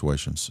lot of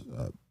situations.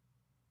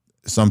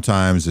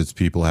 Sometimes it's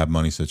people have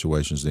money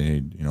situations. They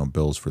need,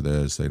 bills for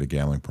this. They had a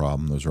gambling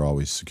problem. Those are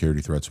always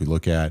security threats we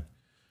look at.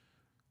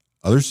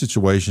 Other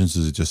situations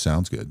is it just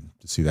sounds good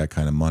to see that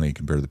kind of money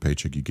compared to the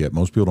paycheck you get.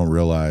 Most people don't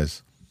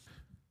realize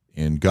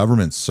in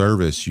government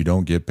service, you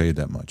don't get paid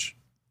that much.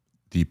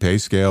 The pay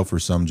scale for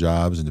some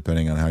jobs, and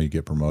depending on how you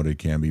get promoted,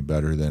 can be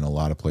better than a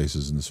lot of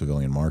places in the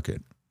civilian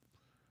market.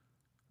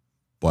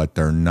 But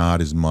they're not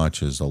as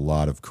much as a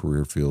lot of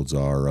career fields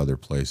are or other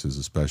places,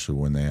 especially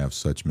when they have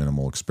such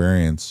minimal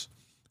experience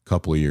a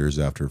couple of years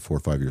after 4 or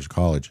 5 years of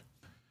college.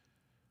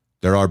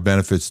 There are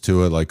benefits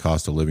to it, like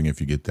cost of living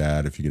if you get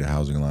that, if you get a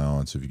housing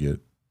allowance, if you get,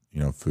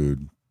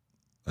 food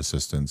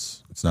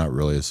assistance. It's not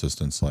really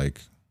assistance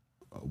like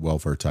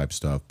welfare type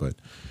stuff, but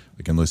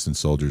like enlisted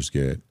soldiers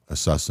get a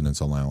sustenance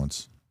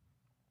allowance.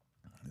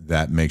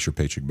 That makes your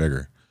paycheck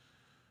bigger.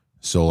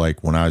 So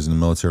like when I was in the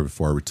military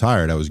before I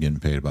retired, I was getting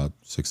paid about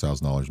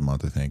 $6,000 a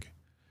month, I think.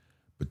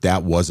 But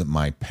that wasn't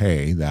my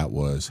pay. That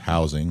was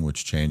housing,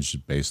 which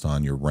changed based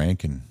on your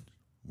rank and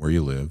where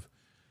you live.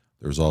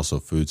 There was also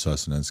food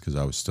sustenance because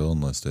I was still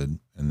enlisted.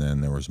 And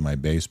then there was my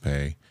base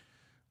pay.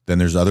 Then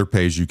there's other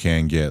pays you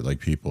can get, like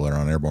people that are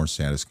on airborne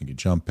status can get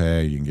jump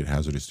pay. You can get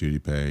hazardous duty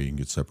pay. You can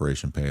get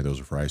separation pay. Those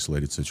are for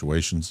isolated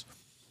situations.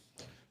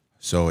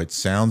 So it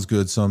sounds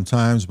good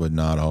sometimes, but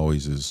not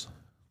always is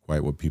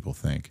quite what people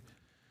think.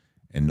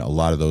 And a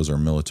lot of those are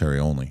military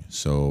only.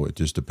 So it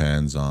just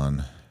depends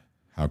on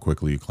how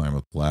quickly you climb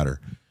up the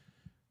ladder.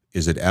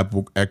 Is it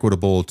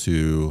equitable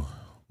to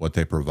what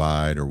they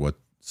provide or what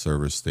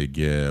service they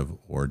give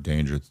or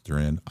danger that they're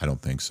in? I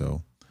don't think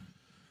so.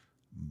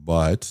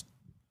 But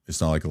it's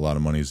not like a lot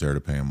of money is there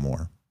to pay them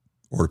more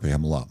or to pay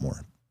them a lot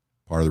more.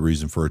 Part of the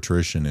reason for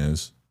attrition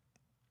is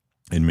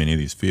in many of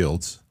these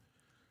fields,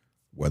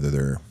 whether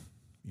they're,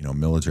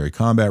 military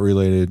combat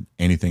related,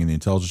 anything in the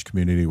intelligence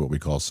community, what we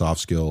call soft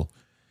skill,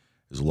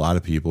 is a lot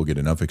of people get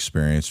enough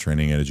experience,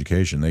 training, and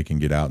education. They can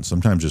get out and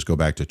sometimes just go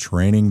back to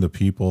training the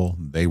people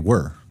they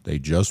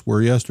just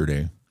were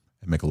yesterday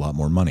and make a lot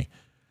more money.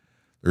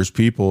 There's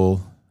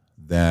people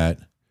that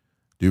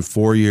do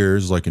 4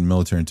 years, like in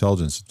military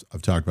intelligence.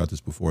 I've talked about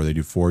this before. They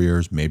do 4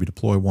 years, maybe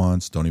deploy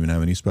once, don't even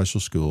have any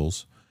special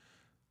schools,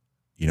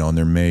 and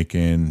they're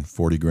making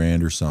 40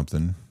 grand or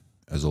something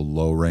as a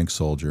low rank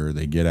soldier.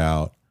 They get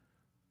out,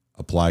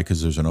 apply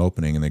because there's an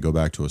opening, and they go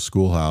back to a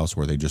schoolhouse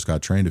where they just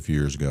got trained a few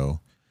years ago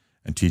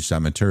and teach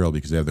that material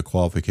because they have the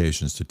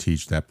qualifications to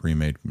teach that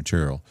pre-made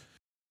material.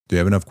 Do they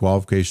have enough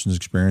qualifications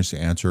experience to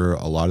answer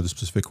a lot of the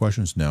specific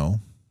questions? No.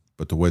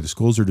 But the way the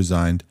schools are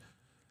designed,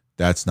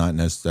 that's not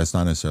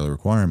necessarily a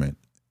requirement.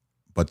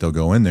 But they'll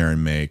go in there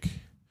and make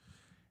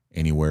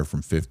anywhere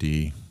from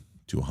 50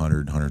 to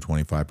 100,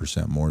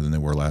 125% more than they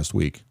were last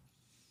week.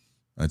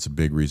 That's a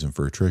big reason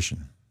for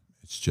attrition.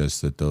 It's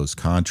just that those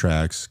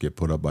contracts get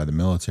put up by the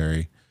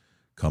military.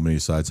 Company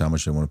decides how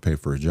much they want to pay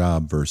for a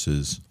job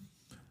versus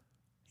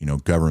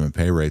government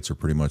pay rates are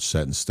pretty much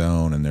set in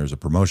stone, and there's a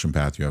promotion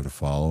path you have to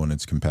follow, and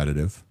it's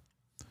competitive.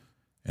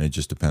 And it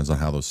just depends on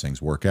how those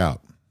things work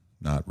out.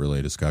 Not really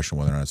a discussion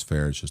whether or not it's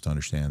fair. It's just to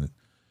understand that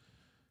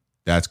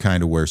that's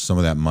kind of where some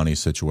of that money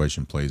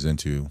situation plays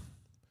into.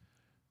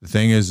 The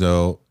thing is,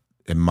 though,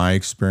 in my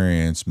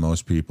experience,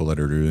 most people that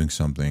are doing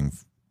something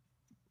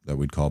that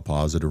we'd call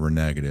positive or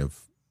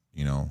negative,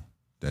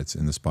 that's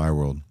in the spy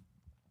world,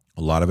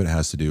 a lot of it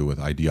has to do with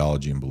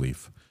ideology and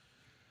belief.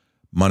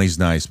 Money's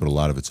nice, but a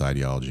lot of it's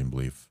ideology and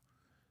belief.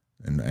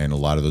 And a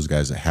lot of those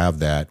guys that have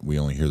that, we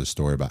only hear the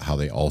story about how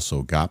they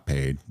also got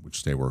paid,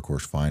 which they were, of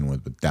course, fine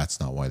with, but that's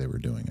not why they were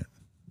doing it.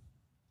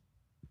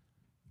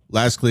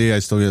 Lastly, I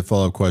still get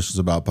follow-up questions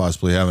about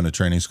possibly having a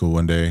training school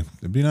one day.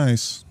 It'd be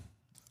nice.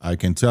 I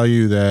can tell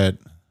you that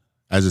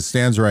as it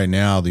stands right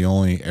now, the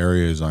only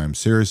areas I'm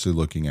seriously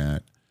looking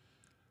at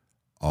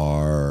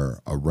are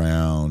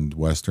around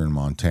western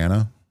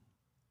Montana.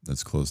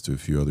 That's close to a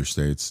few other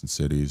states and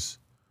cities.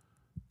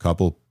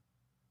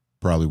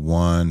 Probably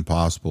one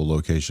possible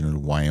location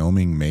in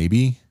Wyoming,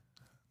 maybe,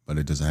 but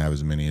it doesn't have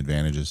as many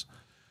advantages.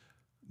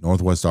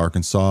 Northwest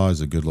Arkansas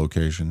is a good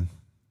location.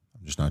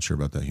 I'm just not sure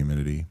about that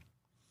humidity.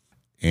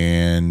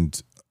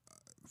 And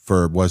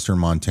for western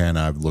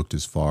Montana, I've looked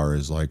as far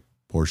as like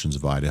portions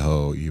of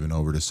Idaho, even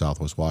over to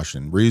Southwest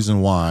Washington. Reason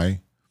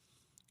why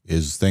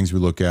is things we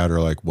look at are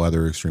like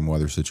weather, extreme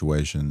weather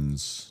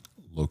situations,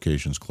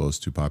 locations close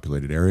to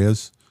populated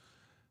areas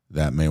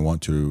that may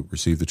want to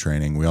receive the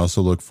training. We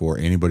also look for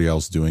anybody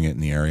else doing it in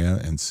the area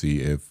and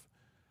see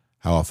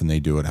how often they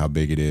do it, how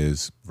big it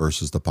is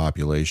versus the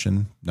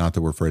population. Not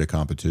that we're afraid of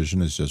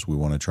competition. It's just we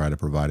want to try to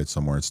provide it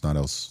somewhere it's not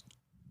else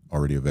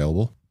already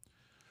available.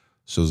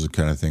 So those are the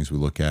kind of things we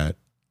look at.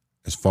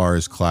 As far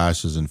as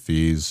classes and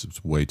fees,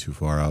 it's way too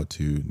far out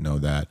to know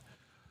that.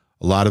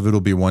 A lot of it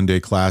will be one-day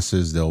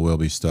classes. There will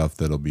be stuff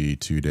that'll be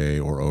 2-day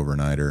or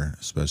overnighter,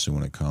 especially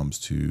when it comes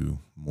to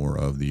more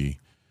of the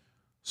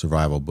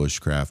survival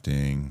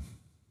bushcrafting,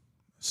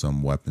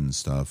 some weapons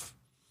stuff.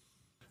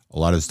 A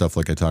lot of the stuff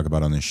like I talk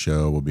about on this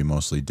show will be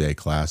mostly day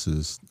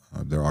classes.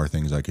 There are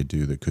things I could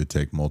do that could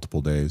take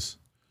multiple days.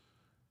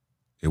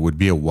 It would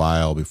be a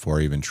while before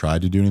I even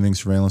tried to do anything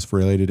surveillance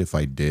related if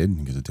I did,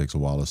 because it takes a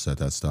while to set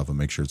that stuff and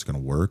make sure it's going to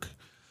work.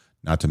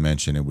 Not to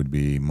mention it would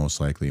be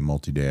most likely a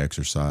multi-day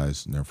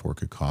exercise and therefore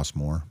could cost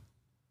more.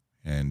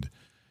 And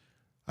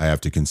I have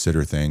to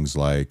consider things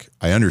like,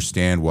 I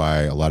understand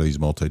why a lot of these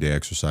multi-day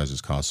exercises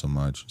cost so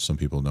much. Some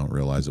people don't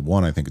realize it.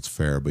 One, I think it's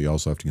fair, but you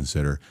also have to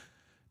consider,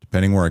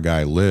 depending where a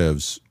guy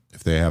lives,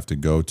 if they have to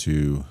go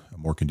to a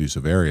more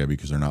conducive area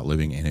because they're not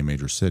living in a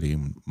major city,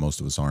 most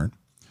of us aren't,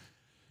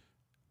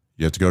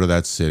 you have to go to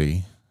that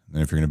city.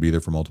 And if you're going to be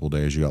there for multiple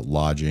days, you got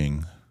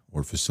lodging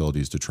or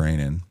facilities to train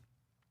in.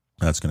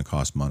 That's going to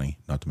cost money,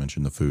 not to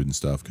mention the food and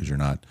stuff, because you're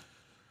not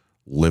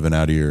living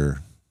out of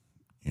your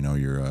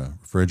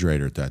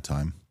refrigerator at that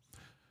time.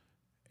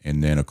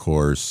 And then, of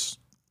course,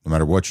 no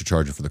matter what you're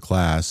charging for the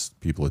class,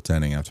 people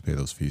attending have to pay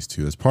those fees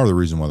too. That's part of the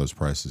reason why those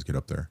prices get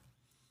up there.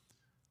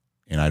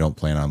 And I don't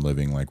plan on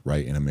living like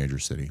right in a major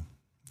city.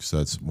 So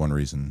that's one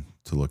reason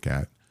to look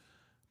at.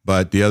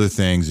 But the other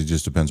things, it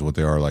just depends what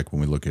they are. Like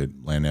when we look at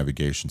land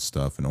navigation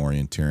stuff and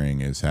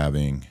orienteering, is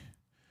having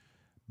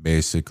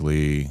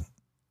basically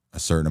a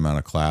certain amount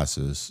of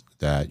classes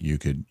that you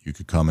could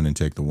come in and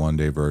take the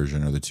 1-day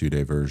version or the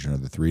 2-day version or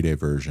the 3-day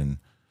version,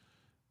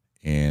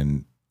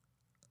 and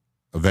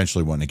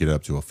eventually wanting to get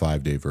up to a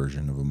 5-day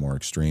version of a more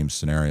extreme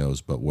scenarios.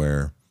 But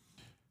where,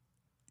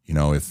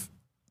 if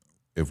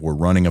we're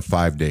running a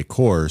 5-day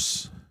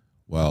course,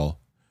 well,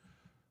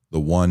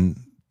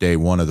 day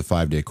one of the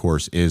 5-day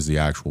course is the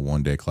actual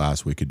 1-day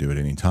class. We could do it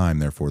any time.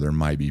 Therefore, there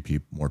might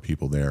be more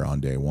people there on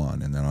day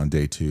one. And then on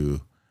day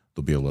 2,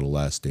 there'll be a little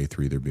less. Day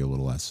 3, there'll be a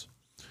little less,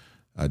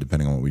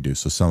 depending on what we do.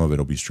 So some of it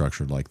will be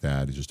structured like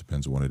that. It just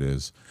depends on what it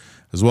is.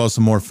 As well as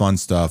some more fun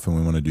stuff. And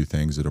we want to do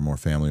things that are more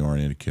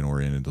family-oriented,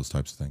 kid-oriented, those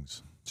types of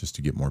things, just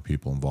to get more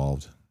people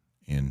involved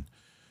in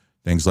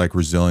things like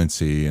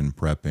resiliency and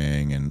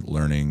prepping and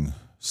learning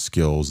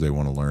skills they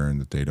want to learn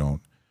that they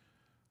don't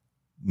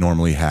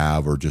normally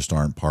have or just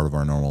aren't part of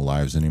our normal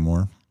lives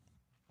anymore.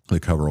 They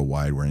cover a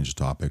wide range of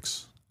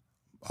topics.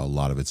 A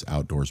lot of it's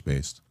outdoors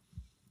based.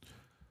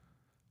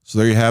 So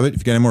there you have it.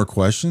 If you got any more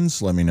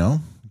questions, let me know.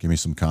 Give me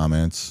some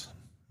comments.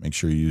 Make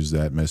sure you use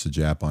that message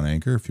app on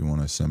Anchor. If you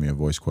want to send me a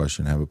voice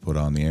question, have it put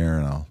on the air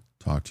and I'll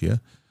talk to you.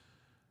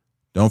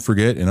 Don't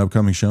forget, in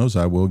upcoming shows,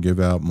 I will give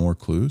out more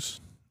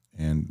clues,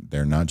 and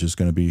they're not just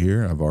going to be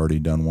here. I've already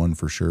done one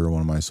for sure,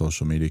 one of my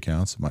social media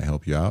accounts. It might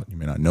help you out. You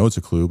may not know it's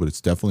a clue, but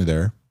it's definitely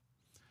there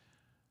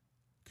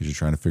because you're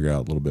trying to figure out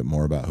a little bit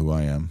more about who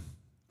I am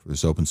for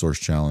this open source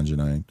challenge.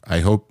 And I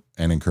hope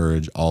and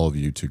encourage all of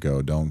you to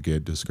go. Don't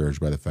get discouraged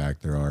by the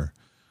fact there are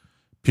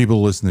people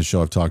who listen to the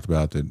show I've talked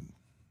about that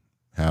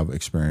have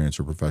experience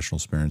or professional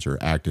experience or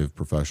active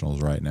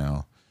professionals right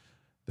now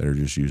that are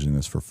just using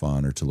this for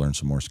fun or to learn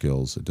some more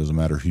skills. It doesn't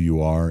matter who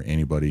you are.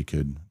 Anybody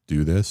could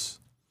do this.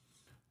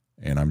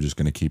 And I'm just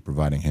going to keep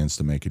providing hints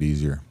to make it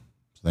easier.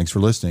 So thanks for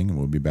listening. And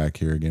we'll be back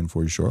here again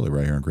for you shortly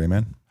right here on Gray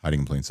Man,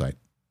 Hiding in Plain Sight.